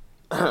you.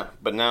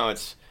 But now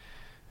it's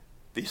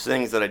these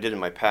things that I did in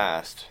my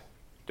past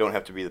don't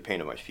have to be the pain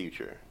of my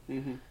future.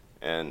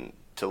 And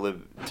to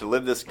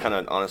live this kind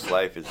of honest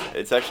life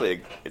it's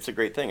actually a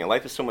great thing, and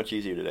life is so much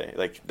easier today.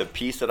 Like the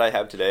peace that I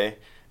have today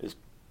is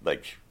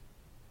like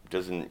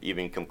doesn't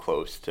even come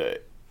close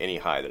to any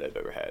high that I've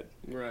ever had.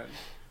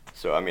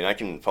 So I mean, I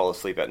can fall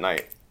asleep at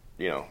night,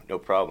 you know, no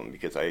problem,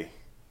 because I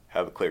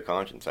have a clear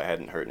conscience. I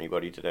hadn't hurt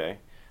anybody today.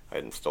 I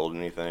hadn't stolen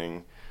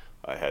anything.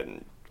 I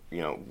hadn't,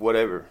 you know,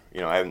 whatever.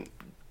 You know, I haven't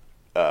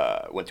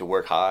went to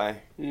work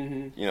high.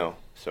 You know,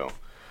 so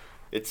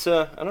it's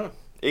I don't know.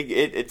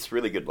 it's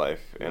really good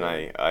life, and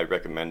I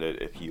recommend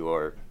it if you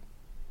are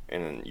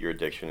in your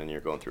addiction and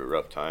you're going through a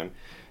rough time.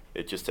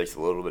 It just takes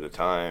a little bit of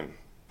time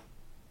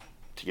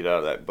to get out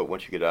of that, but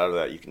once you get out of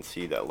that, you can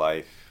see that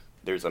life,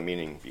 there's a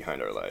meaning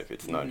behind our life.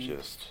 It's not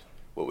just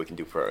what we can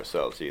do for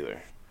ourselves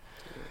either.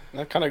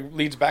 That kind of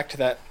leads back to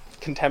that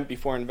contempt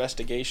before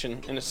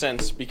investigation in a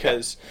sense,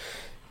 because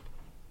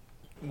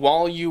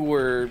while you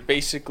were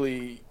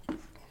basically,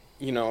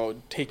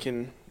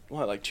 taking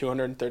like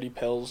 230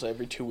 pills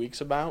every 2 weeks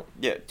about?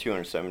 Yeah,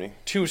 270.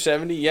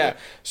 270, yeah.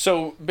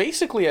 So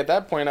basically at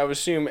that point, I would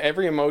assume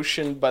every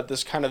emotion but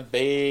this kind of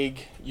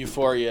vague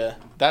euphoria,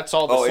 that's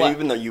all that's left.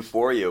 Even the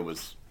euphoria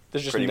was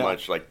pretty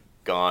much like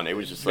gone. It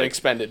was just like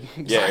expended.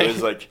 Yeah, it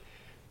was like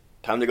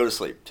time to go to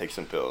sleep, take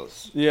some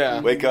pills. Yeah.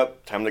 Wake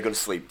up, time to go to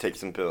sleep, take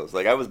some pills.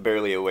 Like I was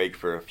barely awake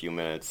for a few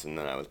minutes and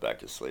then I was back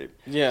to sleep.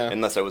 Yeah.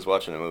 Unless I was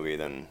watching a movie,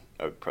 then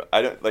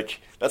I don't like.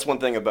 That's one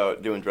thing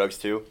about doing drugs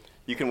too.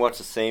 You can watch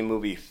the same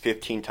movie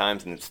 15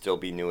 times and it still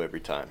be new every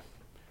time,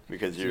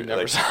 because you're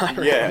never like, saw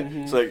it. Yeah,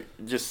 it's like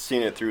just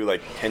seeing it through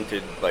like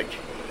tinted, like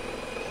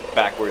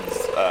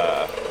backwards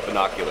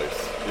binoculars,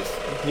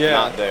 just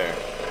not there.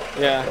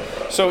 Yeah.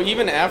 So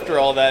even after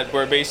all that,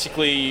 where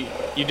basically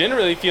you didn't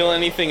really feel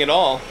anything at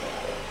all,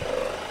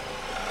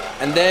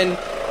 and then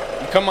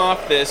you come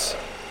off this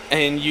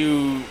and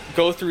you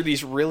go through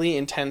these really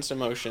intense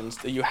emotions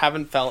that you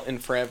haven't felt in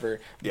forever,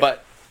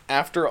 but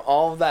after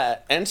all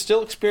that, and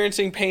still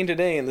experiencing pain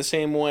today in the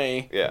same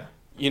way,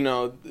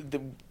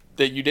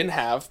 that you didn't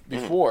have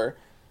before,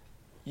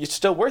 it's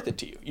still worth it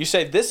to you. You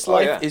say, this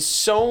life is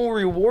so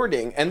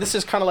rewarding, and this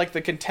is kind of like the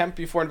contempt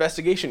before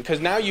investigation, because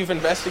now you've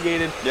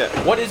investigated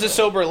what is a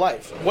sober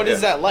life? What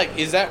is that like?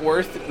 Is that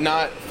worth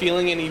not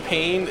feeling any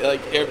pain,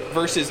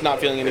 versus not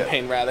feeling any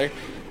pain, rather?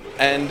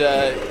 And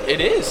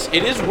it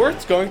is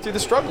worth going through the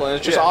struggle, and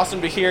it's just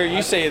awesome to hear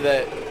you say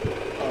that.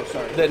 Oh,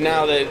 sorry. That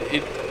now that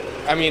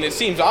it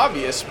seems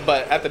obvious,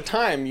 but at the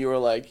time you were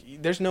like,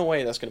 there's no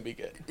way that's going to be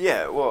good.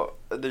 Yeah, well,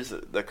 there's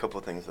a couple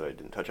of things that I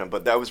didn't touch on,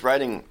 but I was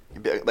writing,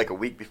 like a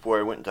week before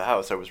I went into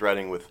house, I was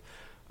writing with,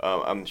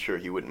 I'm sure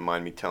he wouldn't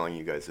mind me telling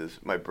you guys this,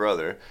 my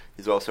brother.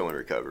 He's also in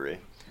recovery.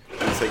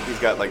 And it's like he's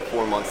got like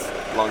 4 months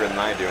longer than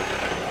I do.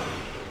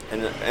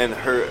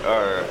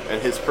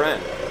 And his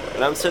friend.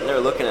 And I'm sitting there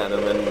looking at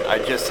him, and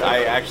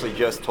I actually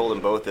just told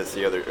them both this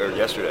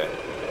yesterday.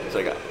 It's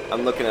like,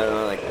 I'm looking at him, and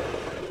I'm like,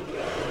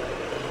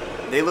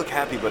 they look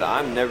happy, but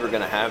I'm never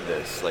gonna have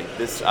this. Like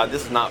this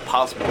is not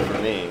possible for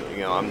me.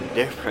 I'm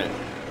different.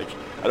 Like,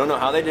 I don't know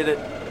how they did it.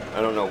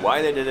 I don't know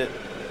why they did it,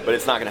 but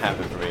it's not gonna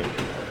happen for me.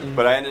 Mm-hmm.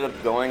 But I ended up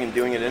going and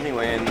doing it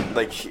anyway, and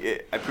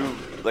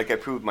I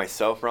proved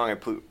myself wrong. I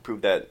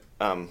proved that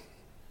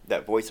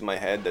that voice in my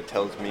head that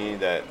tells me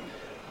that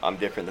I'm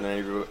different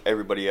than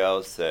everybody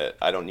else. That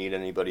I don't need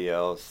anybody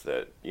else.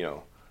 That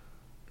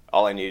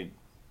all I need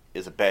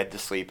is a bed to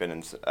sleep in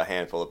and a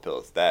handful of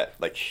pills.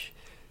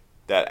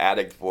 That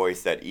addict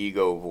voice, that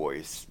ego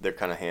voice, they're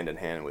kind of hand in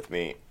hand with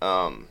me.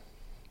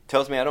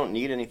 Tells me I don't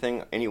need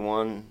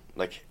anyone,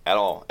 at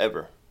all,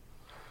 ever.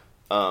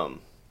 And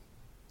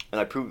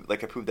I proved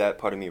that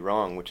part of me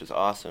wrong, which is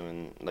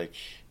awesome. And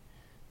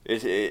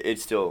it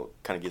still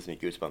kind of gives me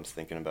goosebumps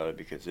thinking about it,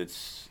 because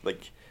it's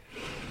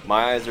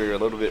my eyes are a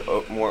little bit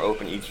more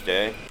open each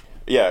day.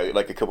 Yeah,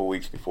 like a couple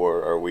weeks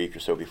before, or a week or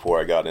so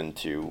before I got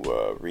into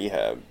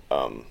rehab,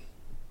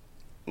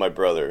 my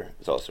brother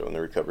is also in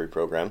the recovery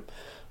program.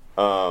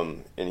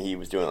 And he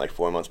was doing it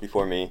 4 months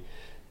before me.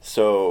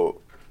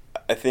 So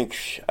I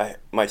think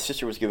my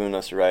sister was giving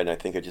us a ride, and I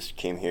think I just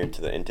came here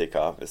to the intake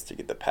office to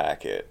get the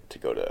packet to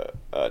go to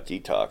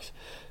detox.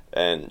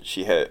 And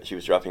she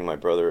was dropping my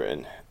brother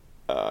and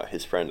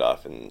his friend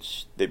off, and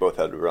they both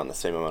had around the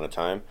same amount of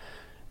time.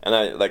 And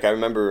I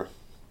remember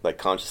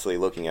consciously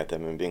looking at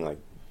them and being like,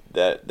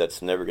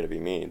 that's never going to be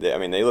me.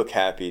 They look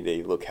happy,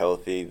 they look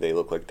healthy, they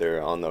look like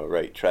they're on the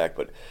right track,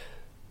 but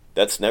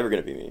that's never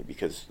going to be me,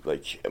 because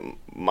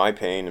my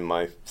pain and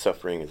my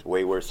suffering is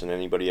way worse than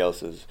anybody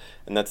else's.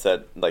 And that's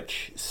that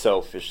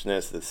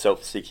selfishness, the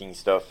self-seeking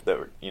stuff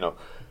that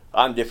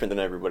I'm different than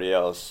everybody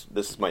else.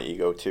 This is my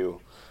ego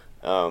too.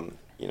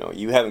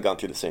 You haven't gone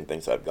through the same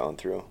things I've gone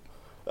through.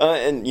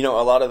 And a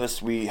lot of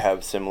us, we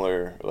have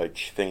similar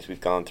things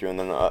we've gone through, and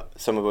then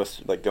some of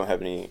us don't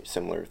have any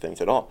similar things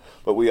at all.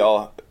 But we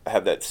all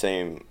have that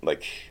same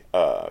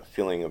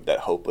feeling of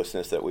that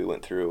hopelessness that we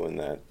went through, and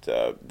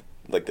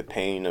that the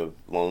pain of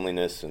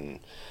loneliness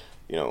and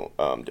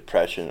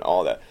depression,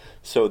 all that.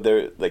 So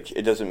there,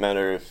 it doesn't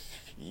matter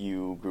if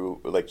you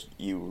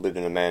you lived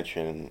in a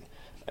mansion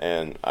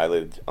and I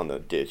lived on the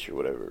ditch or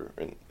whatever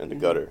in the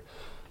gutter.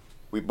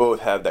 We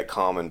both have that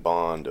common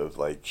bond of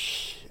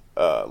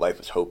life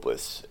is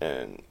hopeless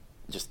and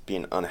just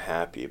being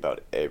unhappy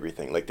about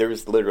everything. There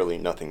was literally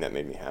nothing that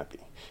made me happy.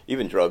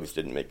 Even drugs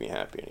didn't make me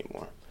happy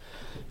anymore.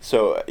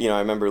 So I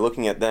remember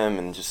looking at them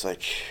and just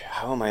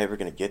how am I ever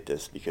going to get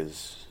this?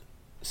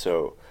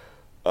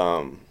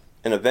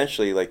 And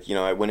eventually,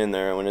 I went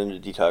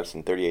into detox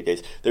in 38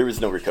 days. There was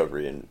no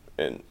recovery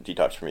in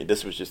detox for me.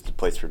 This was just a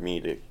place for me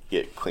to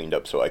get cleaned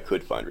up so I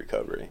could find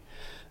recovery.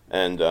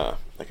 And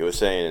like I was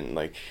saying,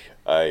 like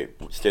I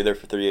stayed there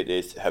for 38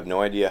 days, have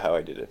no idea how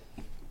I did it.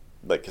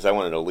 Like, because I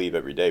wanted to leave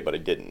every day, but I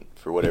didn't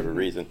for whatever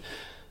reason.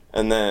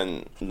 And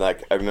then,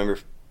 like, I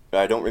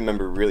don't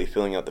remember really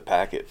filling out the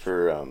packet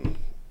for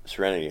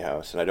Serenity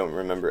House, and I don't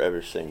remember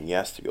ever saying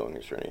yes to going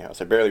to Serenity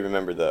House. I barely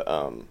remember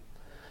the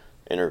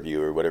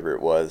interview or whatever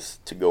it was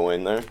to go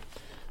in there.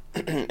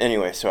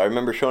 Anyway, so I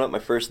remember showing up my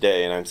first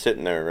day, and I'm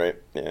sitting there, right,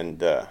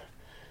 and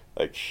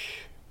like,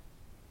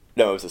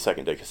 no, it was the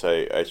second day, because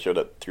I showed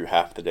up through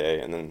half the day,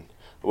 and then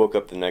I woke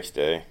up the next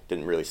day,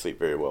 didn't really sleep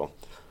very well.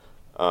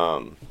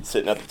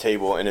 Sitting at the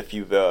table, and if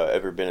you've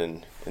ever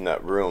been in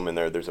that room, and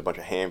there's a bunch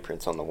of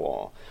handprints on the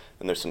wall,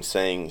 and there's some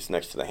sayings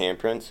next to the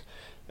handprints,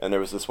 and there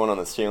was this one on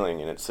the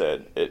ceiling, and it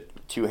said,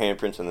 two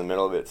handprints in the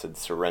middle of it said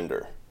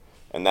surrender.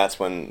 And that's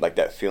when, like,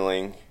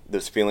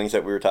 those feelings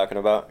that we were talking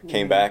about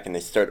came back, and they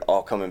started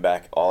all coming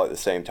back all at the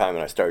same time,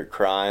 and I started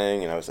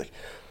crying, and I was like,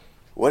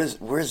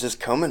 where is this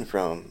coming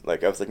from?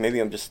 Like, I was like, maybe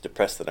I'm just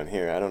depressed that I'm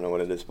here. I don't know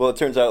what it is. Well, it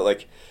turns out,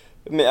 like,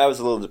 I was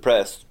a little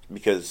depressed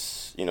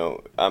because, you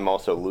know, I'm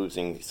also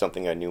losing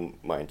something I knew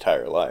my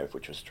entire life,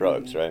 which was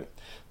drugs, right?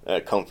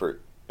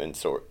 Comfort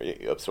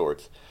of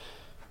sorts.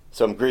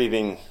 So I'm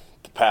grieving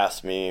the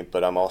past me,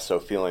 but I'm also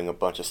feeling a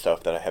bunch of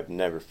stuff that I have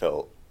never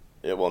felt.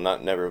 Well,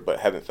 not never, but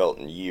haven't felt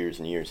in years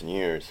and years and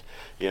years,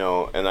 you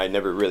know, and I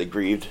never really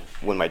grieved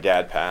when my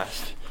dad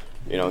passed,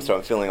 you know, so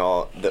I'm feeling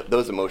all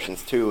those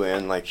emotions too,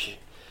 and, like,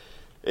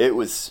 it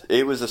was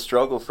a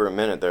struggle for a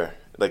minute there.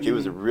 Like, it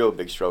was a real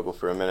big struggle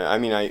for a minute. I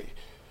mean, I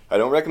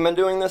don't recommend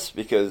doing this,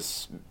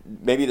 because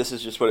maybe this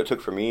is just what it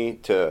took for me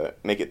to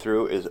make it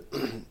through, is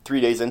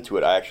 3 days into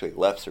it, I actually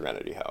left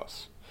Serenity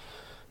House.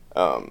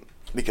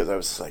 Because I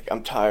was just like,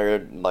 I'm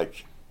tired,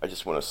 like, I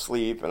just want to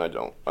sleep, and I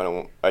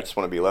just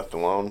want to be left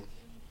alone.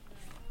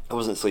 I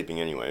wasn't sleeping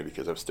anyway,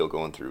 because I was still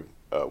going through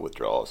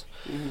withdrawals.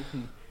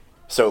 Mm-hmm.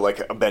 So,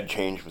 like, a bed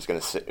change was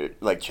going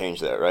to, change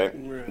that,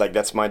 right? Like,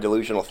 that's my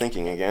delusional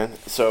thinking again.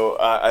 So,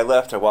 I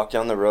left, I walked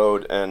down the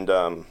road,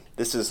 and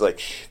this is,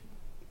 like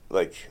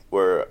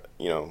where,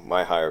 you know,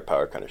 my higher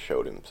power kind of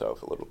showed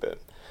himself a little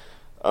bit.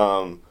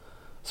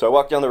 So I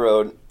walked down the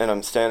road, and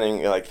I'm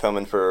standing, like,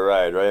 thumbing for a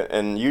ride, right?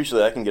 And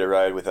usually I can get a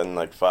ride within,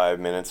 like, 5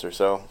 minutes or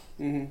so.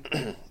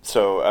 Mm-hmm.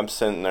 So I'm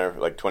sitting there for,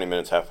 like, 20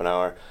 minutes, half an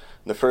hour.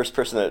 And the first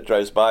person that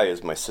drives by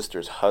is my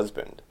sister's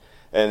husband.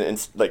 And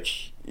it's, like,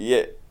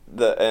 yeah,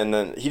 and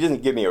then he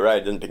doesn't give me a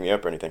ride, doesn't pick me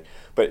up or anything.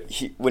 But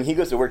when he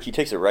goes to work, he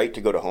takes a right to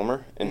go to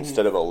Homer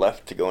instead of a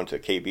left to go into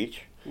K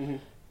Beach. Mm-hmm.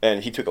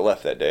 And he took a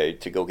left that day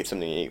to go get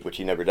something to eat, which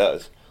he never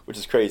does, which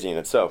is crazy in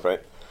itself,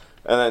 right?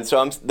 And then, so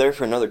I'm there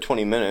for another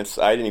 20 minutes.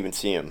 I didn't even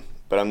see him,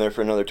 but I'm there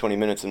for another 20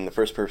 minutes, and the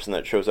first person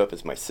that shows up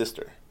is my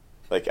sister.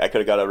 Like, I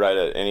could have got a ride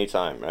at any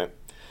time, right?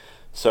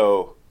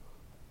 So,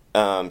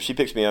 she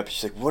picks me up.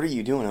 She's like, what are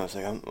you doing? I was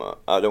like,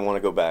 I don't want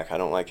to go back. I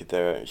don't like it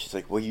there. And she's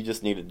like, well, you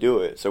just need to do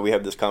it. So we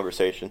have this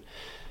conversation.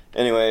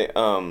 Anyway,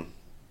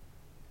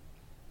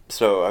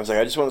 so I was like,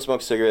 I just want to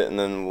smoke a cigarette, and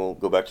then we'll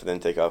go back to the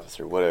intake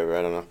office or whatever.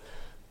 I don't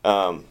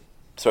know.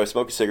 So I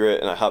smoke a cigarette,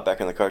 and I hop back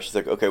in the car. She's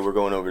like, okay, we're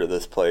going over to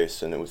this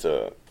place. And it was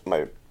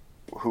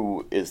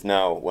who is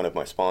now one of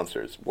my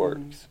sponsors,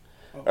 works,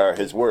 or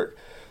his work.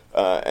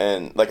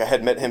 And, like, I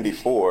had met him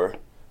before,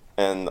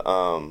 and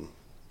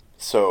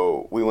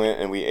so we went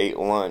and we ate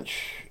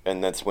lunch,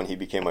 and that's when he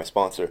became my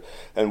sponsor.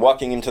 And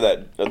walking into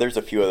that, there's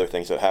a few other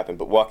things that happened,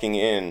 but walking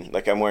in,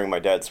 like, I'm wearing my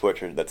dad's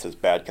sweatshirt that says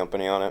Bad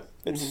Company on it.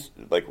 It's,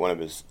 like, one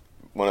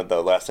of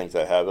the last things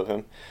I have of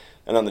him.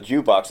 And on the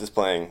jukebox is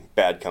playing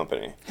Bad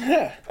Company.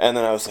 And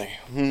then I was like,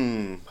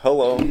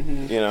 hello,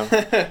 you know.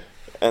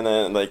 And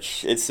then,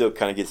 like, it still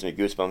kind of gives me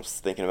goosebumps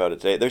thinking about it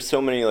today. There's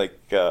so many, like,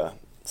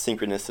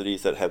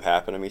 synchronicities that have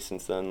happened to me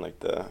since then, like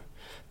the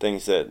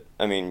things that,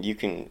 I mean, you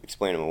can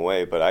explain them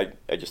away, but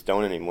I just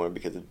don't anymore,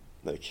 because it,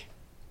 like,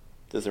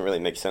 doesn't really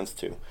make sense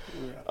to.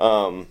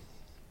 Yeah.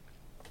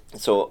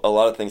 So a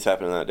lot of things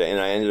happened on that day, and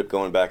I ended up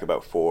going back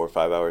about 4 or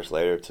 5 hours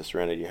later to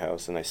Serenity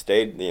House, and I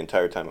stayed the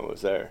entire time I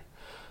was there.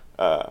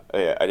 I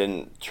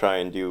didn't try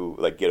and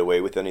get away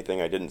with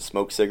anything. I didn't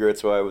smoke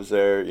cigarettes while I was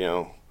there, you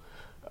know.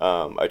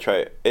 I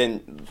try,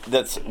 and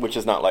which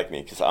is not like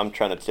me, because I'm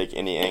trying to take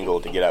any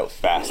angle to get out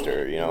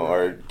faster, you know,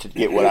 or to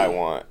get what I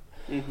want.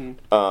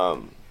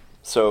 Mm-hmm.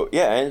 So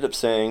yeah, I ended up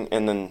staying,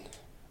 and then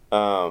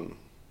I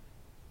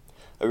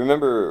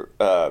remember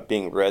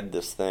being read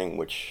this thing,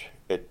 which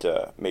it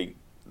made,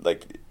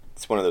 like,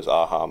 it's one of those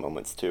aha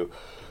moments too,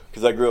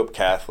 because I grew up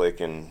Catholic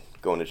and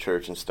going to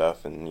church and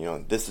stuff, and, you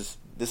know, this is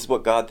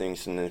what God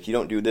thinks, and if you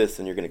don't do this,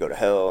 then you're going to go to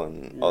hell,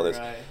 and all this.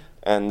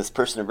 And this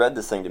person had read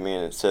this thing to me,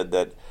 and it said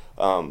that,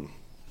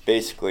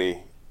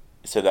 basically,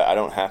 it said that I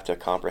don't have to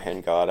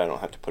comprehend God, I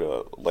don't have to put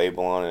a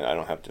label on it, I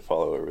don't have to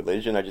follow a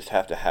religion, I just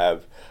have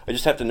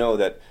to know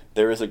that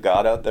there is a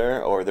God out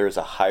there, or there is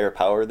a higher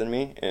power than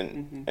me,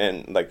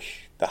 and like,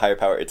 the higher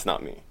power, it's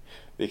not me.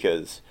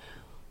 Because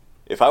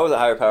if I was a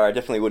higher power, I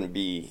definitely wouldn't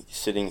be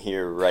sitting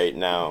here right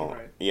now,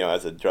 you know,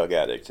 as a drug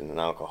addict and an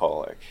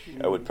alcoholic.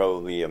 I would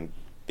probably be a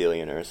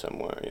billionaire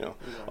somewhere, you know.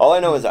 All I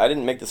know is I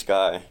didn't make the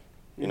sky,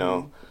 you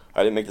know.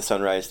 I didn't make the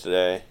sunrise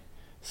today.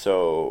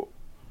 So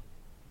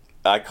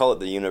I call it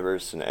the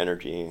universe and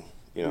energy.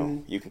 You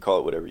know, you can call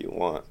it whatever you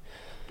want.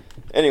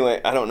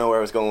 Anyway, I don't know where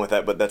I was going with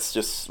that, but that's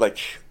just like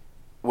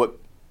what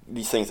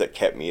these things that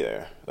kept me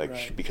there.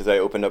 Like because I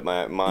opened up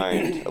my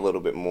mind a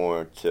little bit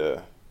more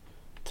to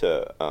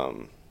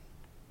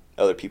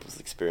other people's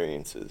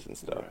experiences and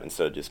stuff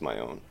instead of just my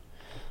own.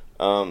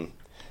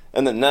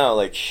 And then now,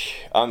 like,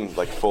 I'm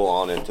like full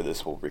on into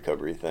this whole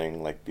recovery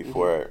thing. Like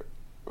before,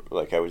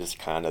 like I was just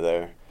kind of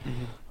there,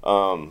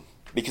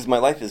 because my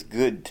life is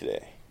good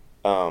today.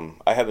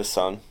 I have a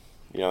son.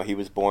 You know, he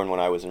was born when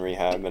I was in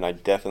rehab, and I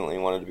definitely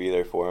wanted to be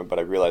there for him. But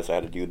I realized I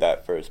had to do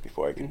that first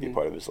before I could be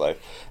part of his life.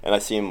 And I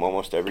see him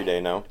almost every day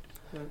now,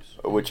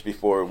 which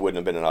before wouldn't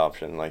have been an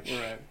option, like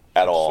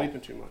at all.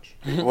 Sleeping too much.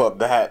 Well,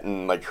 that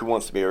and like who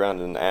wants to be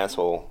around an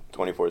asshole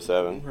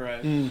 24/7?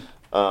 Right.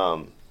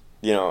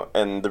 You know,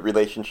 and the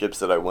relationships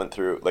that I went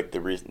through, like the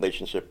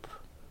relationship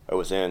I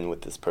was in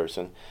with this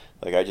person,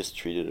 like I just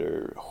treated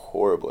her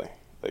horribly.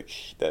 Like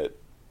that,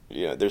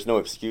 you know, there's no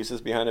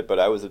excuses behind it, but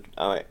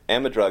I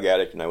am a drug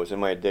addict and I was in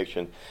my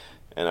addiction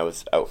and I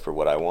was out for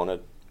what I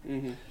wanted.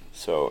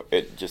 So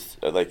it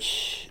just, like,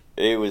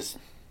 it was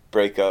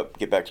break up,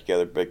 get back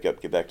together, break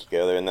up, get back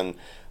together. And then,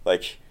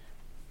 like,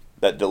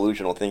 that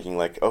delusional thinking,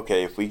 like,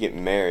 okay, if we get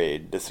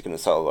married, this is going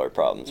to solve our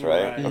problems,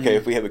 right? Okay,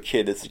 if we have a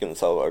kid, this is going to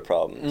solve our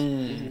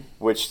problems.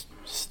 Which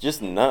is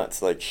just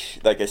nuts. Like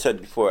I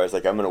said before, I was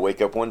like, I'm going to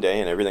wake up one day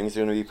and everything's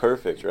going to be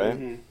perfect,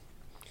 right?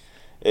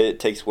 It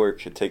takes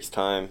work. It takes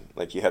time.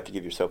 Like, you have to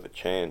give yourself a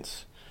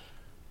chance.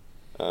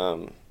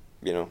 You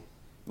know,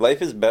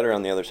 life is better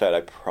on the other side.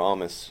 I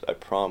promise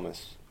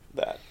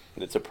that.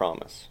 It's a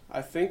promise.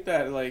 I think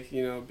that, like,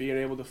 you know, being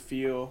able to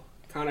feel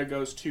kind of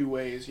goes two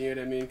ways, you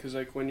know what I mean? Because,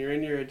 like, when you're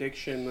in your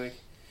addiction, like,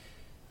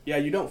 yeah,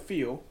 you don't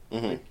feel.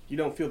 Like, you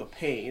don't feel the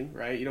pain,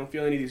 right? You don't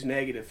feel any of these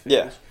negative things.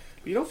 Yeah.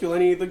 But you don't feel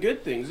any of the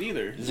good things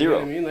either. Zero. You know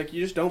what I mean? Like,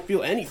 you just don't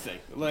feel anything.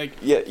 Like,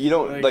 yeah, you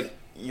don't, like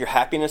your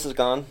happiness is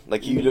gone.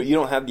 Like, you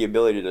don't have the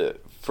ability to,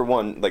 for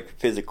one, like,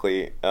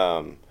 physically,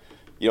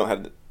 you don't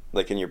have,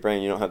 like, in your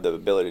brain, you don't have the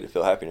ability to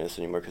feel happiness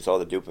anymore because all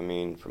the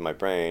dopamine from my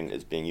brain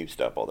is being used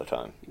up all the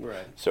time.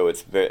 Right. So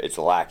it's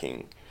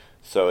lacking.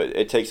 So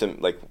it takes them,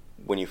 like,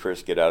 when you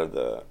first get out of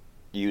the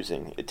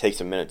using, it takes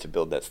a minute to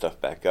build that stuff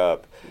back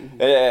up.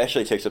 It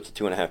actually takes up to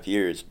 2.5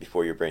 years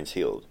before your brain's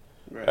healed.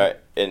 Right.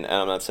 And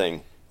I'm not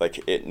saying,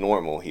 like, it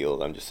normal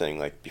healed. I'm just saying,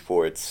 like,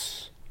 before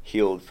it's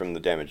healed from the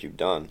damage you've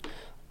done.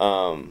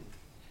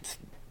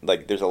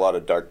 Like, there's a lot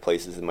of dark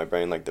places in my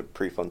brain, like the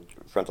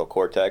prefrontal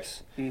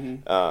cortex,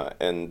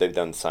 and they've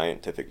done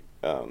scientific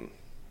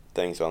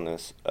things on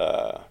this.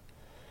 That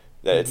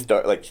it's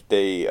dark, like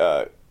they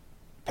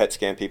PET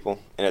scan people,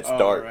 and it's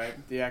dark.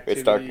 Right. The activity,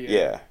 it's dark,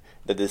 yeah.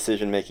 The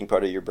decision-making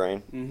part of your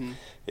brain,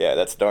 yeah,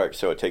 that's dark.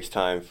 So it takes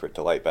time for it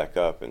to light back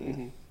up,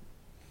 and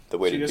the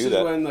way to do that. This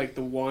is when, like,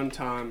 the one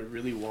time I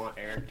really want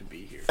Eric to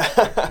be here.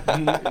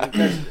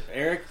 Because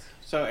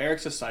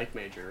Eric's a psych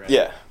major, right?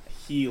 Yeah.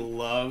 He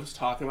loves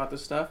talking about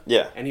this stuff.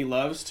 Yeah. And he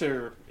loves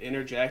to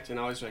interject and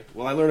always like,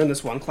 well, I learned in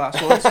this one class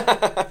once.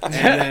 And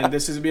then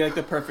this would be like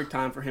the perfect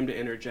time for him to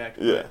interject.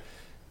 Yeah.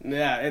 But,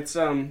 yeah, it's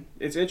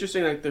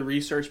interesting, like, the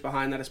research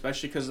behind that,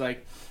 especially because,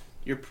 like,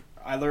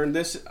 I learned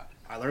this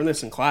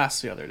in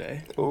class the other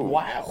day. Ooh.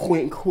 Wow.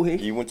 Wink,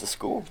 wink. You went to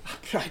school?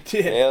 I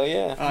did. Hell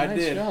yeah. I nice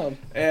did. Job.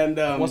 And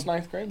what's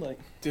 9th grade like?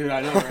 Dude,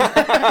 I know,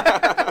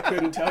 right?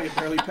 Couldn't tell you,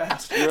 barely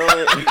passed. You're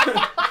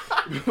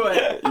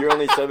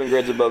only 7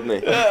 grades above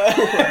me.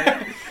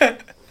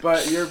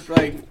 But you're,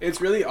 like, it's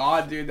really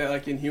odd, dude, that,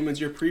 like, in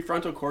humans, your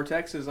prefrontal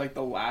cortex is, like,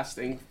 the last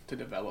thing to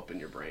develop in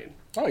your brain.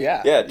 Oh,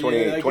 yeah. Yeah,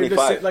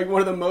 25. Like,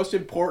 one of the most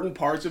important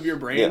parts of your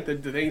brain, the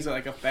things that,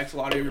 like, affects a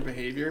lot of your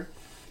behavior,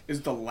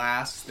 is the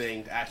last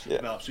thing to actually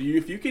develop. So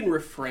if you can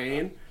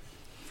refrain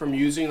from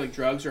using, like,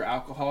 drugs or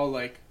alcohol,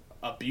 like,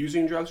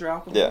 abusing drugs or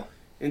alcohol,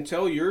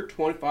 until you're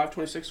 25,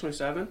 26,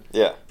 27,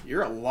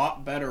 you're a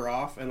lot better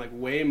off and, like,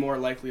 way more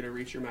likely to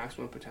reach your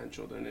maximum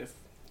potential than if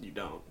you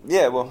don't.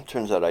 Yeah, well,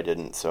 turns out I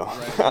didn't, so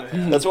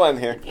that's why I'm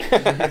here.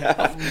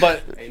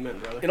 But amen,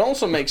 brother. It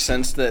also makes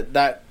sense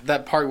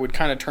that part would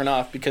kind of turn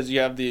off because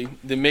you have the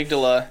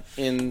amygdala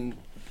in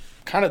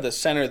kind of the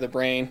center of the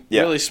brain,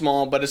 really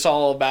small, but it's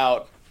all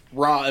about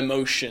raw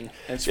emotion.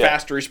 And it's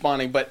faster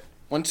responding. But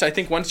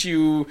once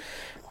you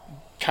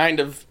kind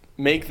of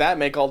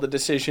make all the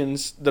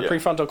decisions, the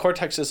prefrontal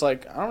cortex is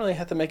like, I don't really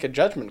have to make a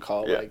judgment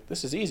call. Like,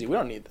 this is easy. We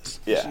don't need this.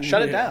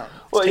 Shut it down.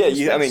 Well,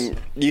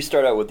 you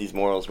start out with these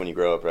morals when you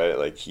grow up, right?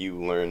 Like,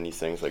 you learn these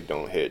things like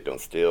don't hit,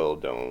 don't steal,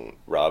 don't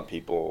rob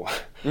people,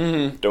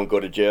 don't go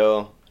to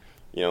jail,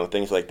 you know,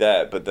 things like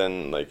that. But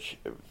then, like,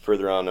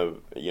 further on,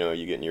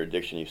 you get in your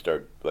addiction, you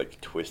start, like,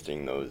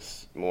 twisting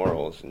those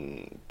morals,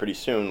 and pretty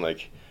soon,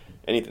 like,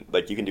 anything,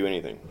 like, you can do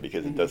anything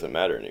because it doesn't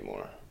matter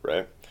anymore,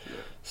 right?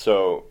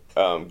 So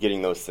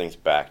getting those things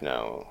back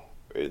now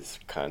is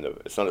kind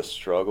of, it's not a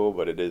struggle,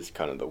 but it is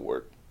kind of the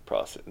work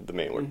process, the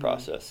main work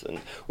process. And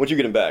once you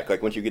get them back,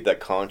 like once you get that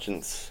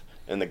conscience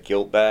and the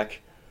guilt back,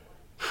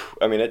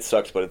 I mean, it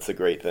sucks, but it's a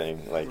great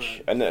thing. Like,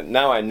 Right. and then,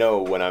 now I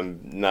know when I'm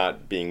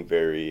not being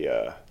very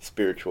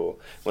spiritual.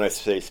 When I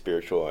say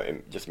spiritual,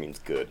 it just means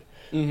good,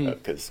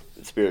 because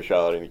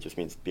spirituality just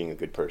means being a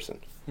good person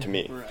to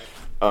me.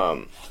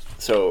 Right.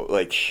 So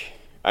like,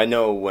 I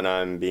know when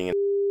I'm being an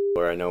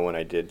or I know when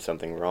I did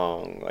something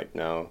wrong, like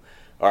now,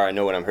 or I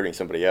know when I'm hurting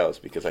somebody else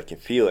because I can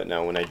feel it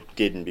now when I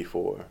didn't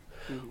before.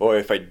 Or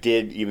if I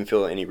did even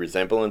feel any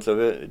resemblance of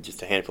it,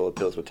 just a handful of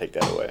pills would take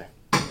that away.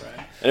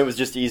 Right. And it was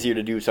just easier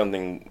to do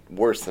something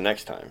worse the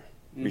next time.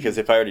 Because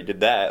if I already did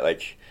that,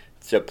 like,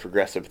 it's a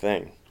progressive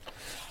thing.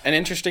 And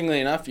interestingly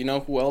enough, you know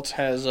who else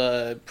has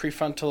a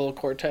prefrontal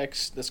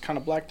cortex that's kind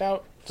of blacked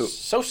out? Who?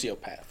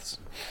 Sociopaths.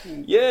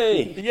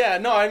 Yay! Yeah,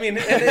 no, I mean,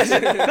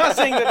 I'm not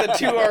saying that the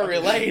two are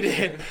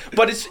related,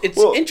 but it's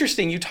Well,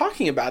 interesting you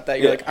talking about that.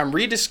 You're yeah. like, I'm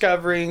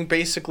rediscovering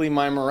basically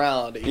my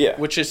morality, Yeah.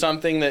 which is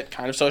something that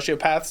kind of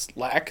sociopaths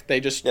lack. They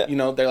just, Yeah. you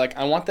know, they're like,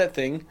 I want that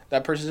thing,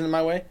 that person's in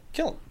my way,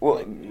 kill him.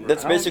 Well,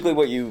 that's I don't- basically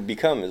what you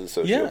become as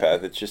a sociopath.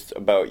 Yeah. It's just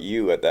about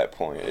you at that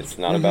point. It's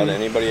not about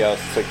anybody else.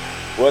 It's like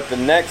what the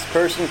next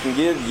person can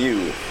give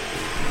you.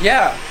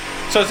 Yeah.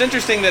 So it's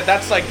interesting that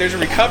that's like, there's a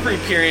recovery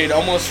period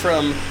almost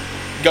from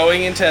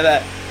going into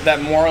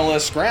that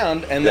moralist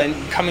ground and then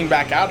coming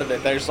back out of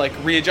it. There's like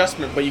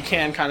readjustment, but you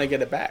can kind of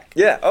get it back.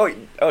 Yeah.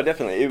 Oh,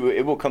 definitely.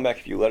 It will come back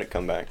if you let it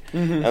come back.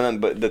 And then,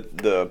 but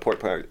the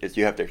important part is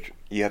you have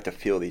to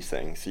feel these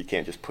things. You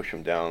can't just push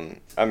them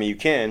down. I mean, you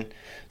can.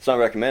 It's not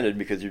recommended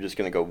because you're just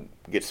gonna go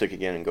get sick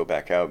again and go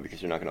back out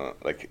because you're not gonna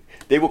like.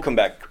 They will come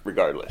back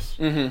regardless.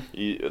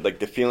 Like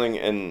the feeling,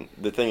 and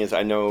the thing is,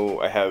 I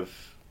know I have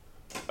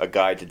a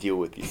guide to deal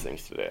with these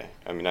things today.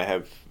 I mean, I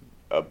have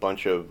a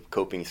bunch of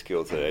coping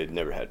skills that I'd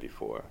never had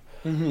before.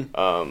 And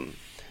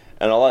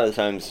a lot of the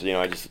times, you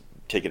know, I just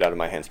take it out of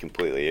my hands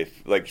completely.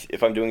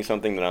 If I'm doing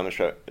something that I'm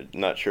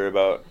not sure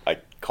about, I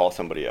call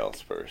somebody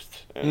else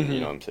first. And, you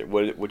know, I'm saying,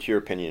 what's your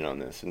opinion on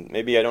this? And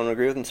maybe I don't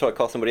agree with them, so I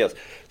call somebody else.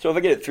 So if I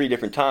get it 3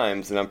 different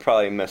times, then I'm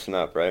probably messing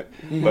up, right?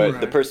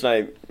 But the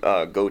person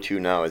I go to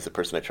now is the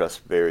person I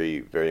trust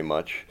very, very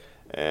much.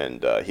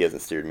 And he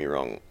hasn't steered me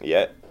wrong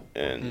yet.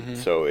 And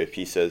so if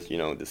he says, you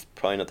know, this is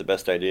probably not the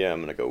best idea, I'm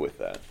going to go with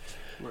that.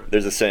 Right.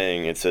 There's a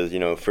saying, it says, you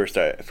know, first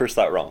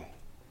thought wrong.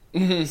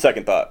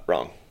 Second thought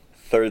wrong.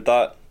 Third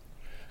thought,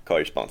 call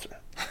your sponsor.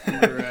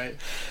 Right.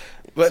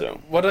 But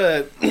So. what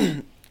a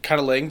kind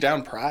of laying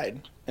down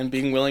pride and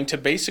being willing to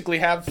basically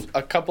have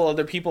a couple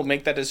other people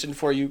make that decision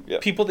for you,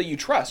 Yep. people that you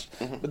trust.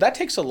 But that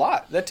takes a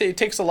lot. It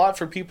takes a lot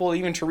for people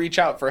even to reach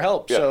out for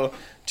help. Yeah. So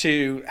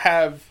to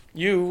have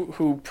you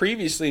who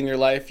previously in your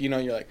life, you know,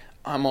 you're like,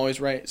 I'm always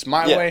right. It's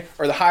my way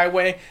or the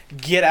highway.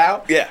 Get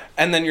out. Yeah.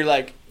 And then you're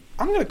like,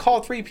 I'm going to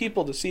call 3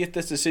 people to see if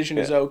this decision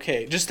is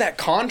okay. Just that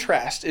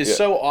contrast is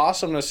so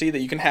awesome to see that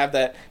you can have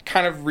that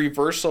kind of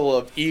reversal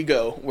of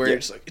ego where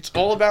it's like, it's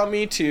all about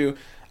me to,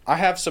 I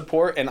have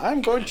support and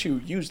I'm going to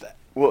use that.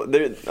 Well,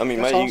 I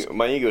mean, That's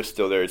my ego is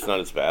still there. It's not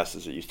as vast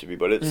as it used to be,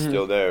 but it's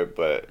still there.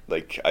 But,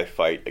 like, I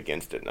fight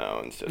against it now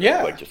instead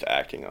of, like, just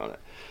acting on it.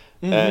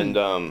 And,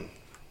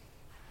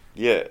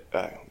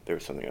 there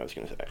was something I was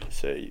going to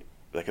say.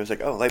 Like, I was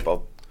like, oh, light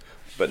bulb.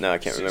 But now I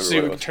can't remember So what we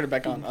it can was. turn it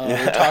back on.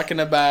 We're talking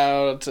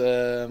about...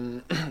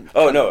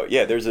 Oh, no,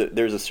 yeah, there's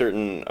a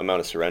certain amount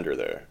of surrender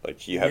there.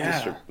 Like, you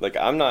have to... Like,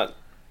 I'm not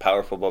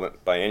powerful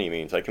by any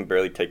means. I can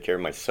barely take care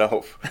of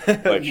myself.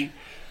 Like,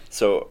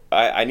 so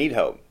I need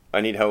help. I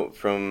need help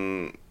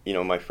from, you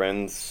know, my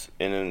friends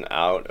in and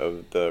out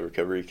of the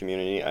recovery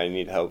community. I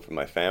need help from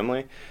my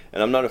family.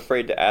 And I'm not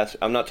afraid to ask.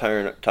 I'm not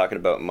talking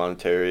about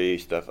monetary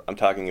stuff. I'm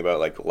talking about,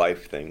 like,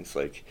 life things.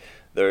 Like,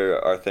 there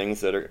are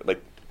things that are,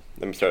 like,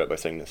 let me start out by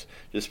saying this.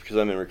 Just because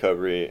I'm in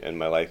recovery and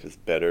my life is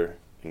better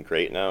and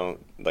great now,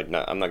 like,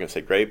 I'm not going to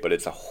say great, but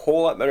it's a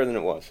whole lot better than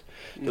it was.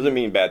 Doesn't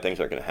mean bad things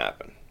aren't going to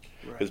happen.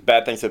 Because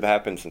bad things have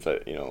happened since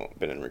I've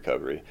been in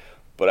recovery.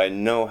 But I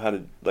know how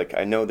to, like,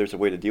 I know there's a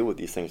way to deal with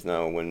these things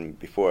now, when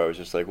before I was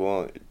just like,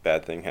 well,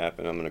 bad thing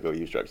happened, I'm going to go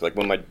use drugs. Like,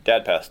 when my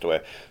dad passed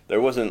away, there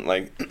wasn't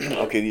like,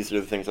 okay, these are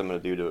the things I'm going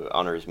to do to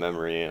honor his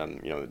memory, and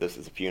this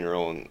is a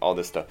funeral and all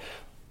this stuff.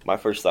 My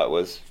first thought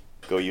was,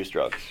 go use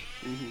drugs.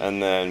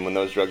 And then when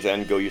those drugs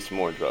end, go use some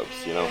more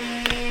drugs, you know?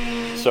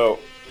 So,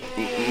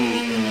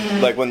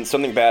 like, when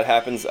something bad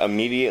happens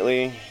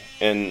immediately,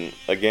 and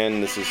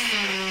again, this is...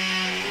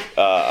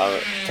 I'm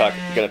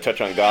going to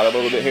touch on God a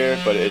little bit here,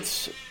 but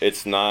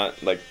it's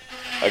not, like,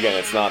 again,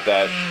 it's not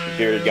that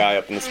bearded guy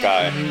up in the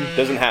sky. It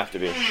doesn't have to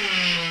be.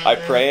 I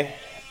pray,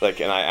 like,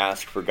 and I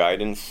ask for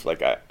guidance,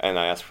 like, and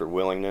I ask for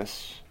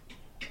willingness,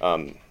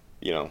 and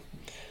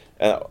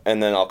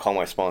then I'll call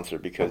my sponsor,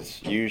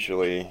 because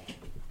usually,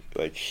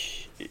 like,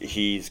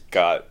 he's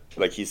got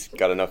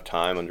enough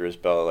time under his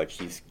belt, like,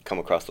 he's come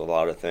across a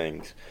lot of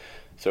things.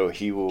 So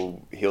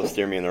he'll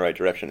steer me in the right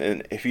direction.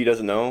 And if he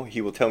doesn't know, he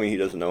will tell me he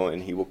doesn't know,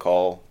 and he will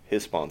call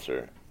his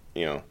sponsor,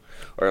 or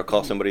he'll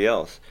call somebody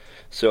else.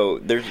 So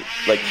there's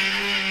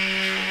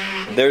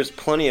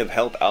plenty of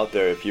help out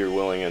there if you're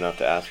willing enough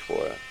to ask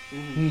for it.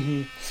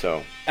 Mm-hmm.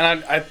 So.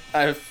 And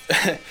I've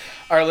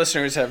our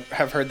listeners have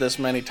heard this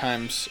many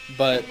times,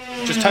 but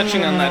just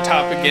touching on that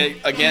topic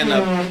again,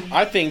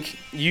 I think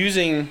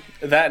using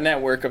that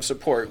network of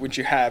support, which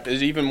you have,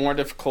 is even more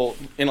difficult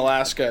in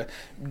Alaska,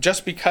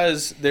 just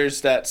because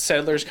there's that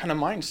settlers kind of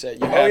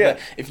mindset. You have that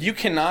if you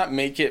cannot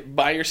make it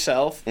by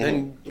yourself,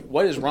 then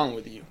what is wrong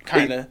with you?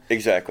 Kind of.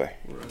 Exactly.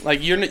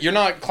 Like you're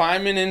not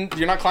climbing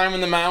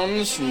the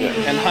mountains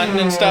and hunting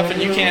and stuff,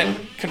 and you can't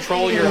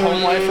control your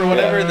home life or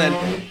whatever.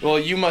 Then, well,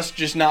 you must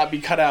just not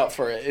be cut out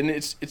for it. And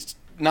it's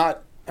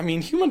not. I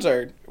mean, humans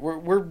are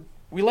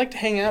we like to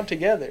hang out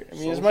together. I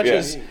mean,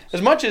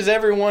 as much as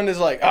everyone is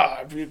like,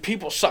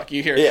 people suck.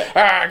 You hear,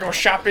 I go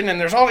shopping and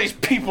there's all these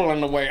people in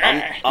the way.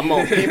 I'm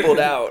all peopled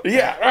out.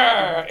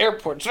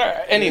 Airports.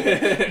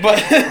 Anyway,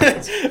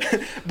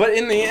 but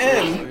in the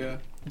end,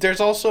 there's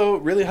also a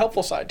really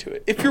helpful side to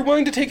it if you're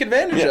willing to take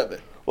advantage of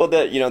it. Well,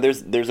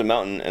 there's a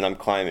mountain and I'm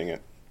climbing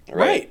it,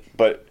 right?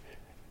 But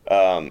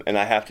and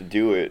I have to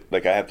do it.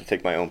 Like I have to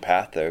take my own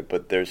path there.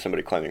 But there's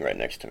somebody climbing right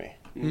next to me.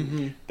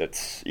 Mm-hmm.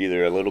 That's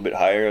either a little bit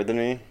higher than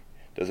me.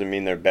 Doesn't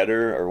mean they're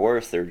better or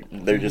worse.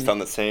 They're just on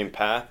the same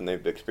path and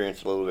they've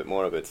experienced a little bit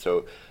more of it.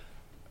 So,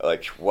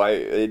 like, why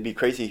it'd be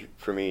crazy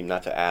for me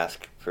not to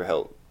ask for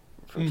help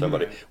from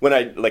somebody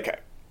when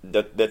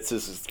that's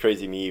just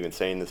crazy. Me even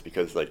saying this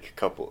because a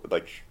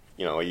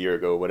year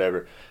ago,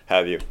 whatever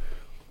have you.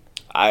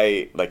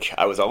 I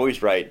was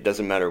always right.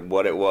 Doesn't matter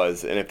what it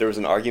was, and if there was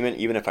an argument,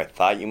 even if I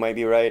thought you might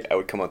be right, I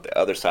would come out the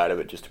other side of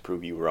it just to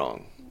prove you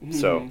wrong.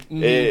 So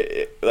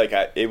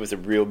it was a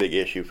real big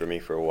issue for me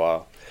for a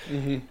while.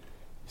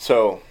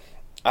 So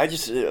I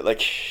just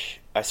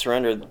I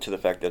surrendered to the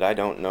fact that I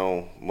don't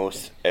know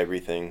most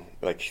everything.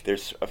 Like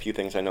there's a few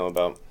things I know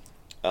about,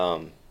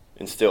 and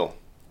still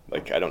I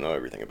don't know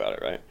everything about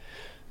it, right?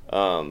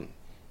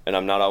 And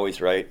I'm not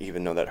always right,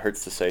 even though that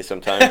hurts to say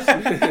sometimes.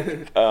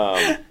 And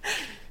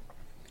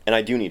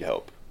I do need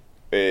help.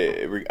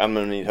 I'm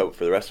gonna need help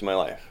for the rest of my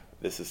life.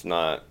 This is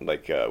not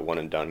like a one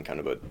and done kind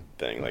of a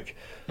thing.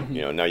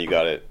 Now you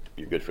got it,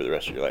 you're good for the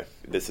rest of your life.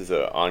 This is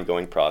an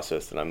ongoing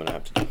process that I'm going to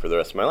have to do for the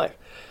rest of my life,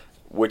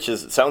 which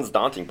sounds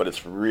daunting, but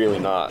it's really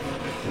not.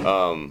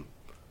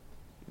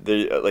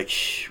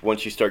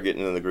 Once you start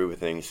getting into the groove of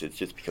things, it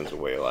just becomes a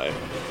way of life,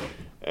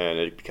 and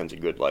it becomes a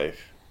good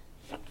life.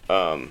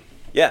 I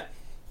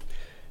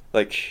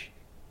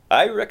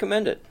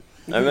recommend it.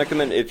 I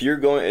recommend if you're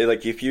going,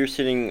 if you're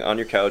sitting on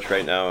your couch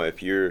right now,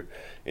 if you're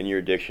in your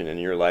addiction and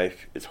your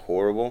life is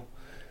horrible,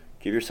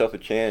 give yourself a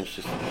chance.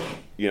 Just,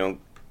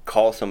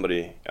 call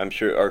somebody, I'm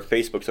sure, or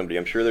Facebook somebody.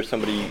 I'm sure there's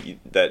somebody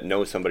that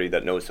knows somebody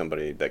that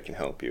can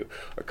help you.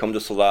 Or come to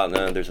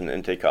Salatna, there's an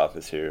intake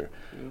office here.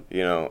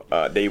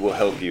 They will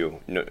help you.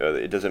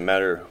 It doesn't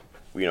matter,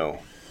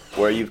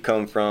 where you've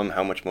come from,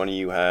 how much money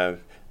you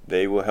have,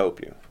 they will help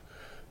you.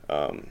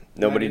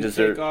 Nobody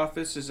deserves. The intake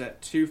office is at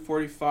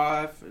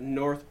 245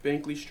 North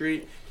Binkley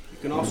Street. You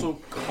can also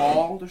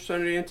call the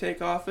Serenity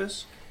Intake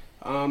office,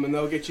 and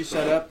they'll get you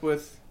set up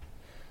with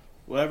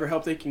whatever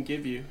help they can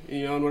give you,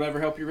 and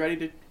whatever help you're ready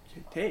to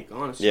take,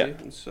 honestly. Yeah.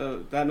 And so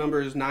that number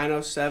is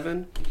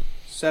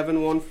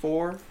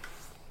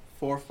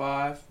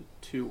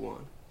 907-714-4521.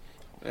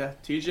 Yeah,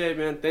 TJ,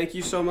 man, thank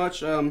you so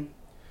much.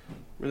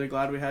 Really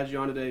glad we had you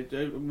on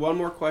today. One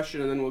more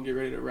question, and then we'll get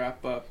ready to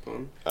wrap up.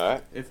 All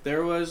right. If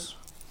there's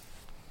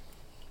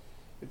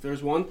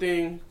one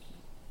thing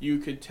you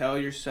could tell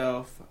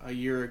yourself a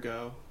year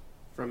ago,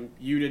 from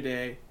you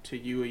today to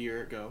you a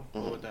year ago,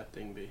 what would that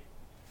thing be?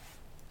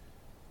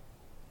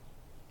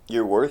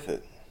 You're worth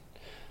it.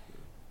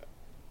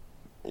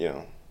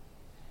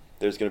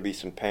 There's going to be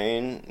some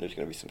pain, there's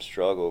going to be some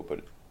struggle,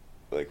 but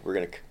I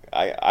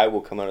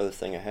will come out of this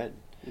thing ahead.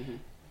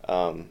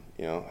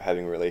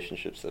 Having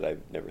relationships that I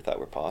never thought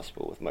were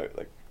possible with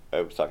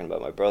I was talking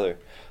about my brother.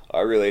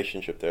 Our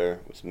relationship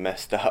there was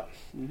messed up.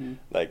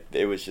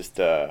 It was just,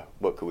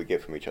 what could we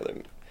get from each other?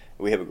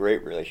 We have a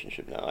great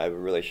relationship now. I have a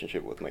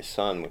relationship with my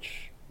son,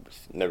 which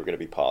was never going to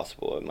be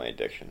possible in my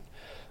addiction.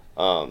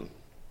 So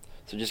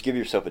just give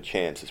yourself a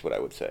chance is what I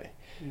would say.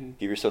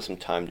 Give yourself some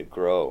time to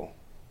grow.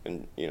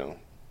 And,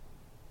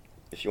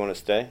 if you want to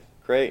stay,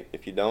 great.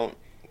 If you don't,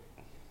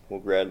 we'll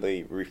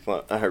gladly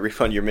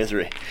refund your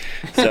misery.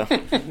 So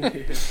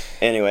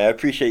anyway, I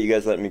appreciate you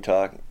guys letting me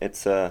talk.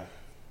 It's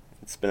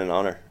been an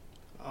honor.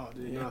 Oh,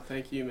 dude, no,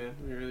 thank you, man.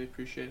 We really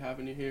appreciate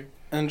having you here.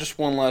 And just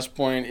one last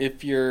point.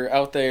 If you're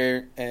out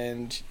there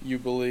and you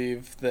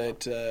believe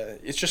that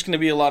it's just going to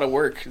be a lot of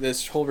work,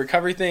 this whole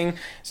recovery thing,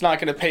 it's not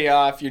going to pay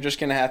off. You're just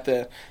going to have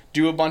to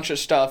do a bunch of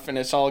stuff, and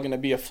it's all going to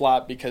be a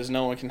flop because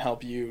no one can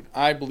help you.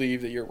 I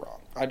believe that you're wrong.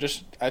 I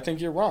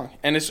think you're wrong.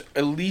 And it's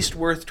at least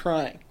worth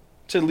trying.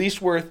 It's at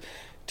least worth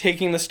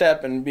taking the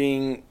step and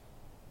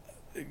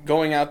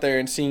going out there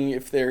and seeing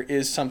if there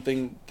is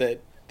something that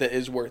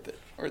is worth it,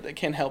 or that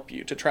can help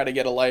you to try to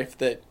get a life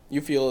that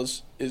you feel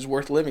is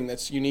worth living,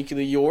 that's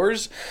uniquely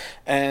yours,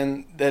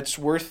 and that's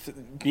worth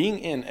being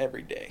in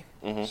every day.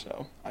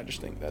 So I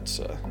just think that's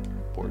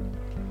important.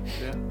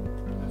 Yeah.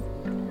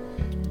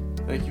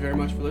 Thank you very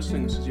much for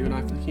listening. This is You and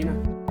I for the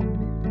Kenai.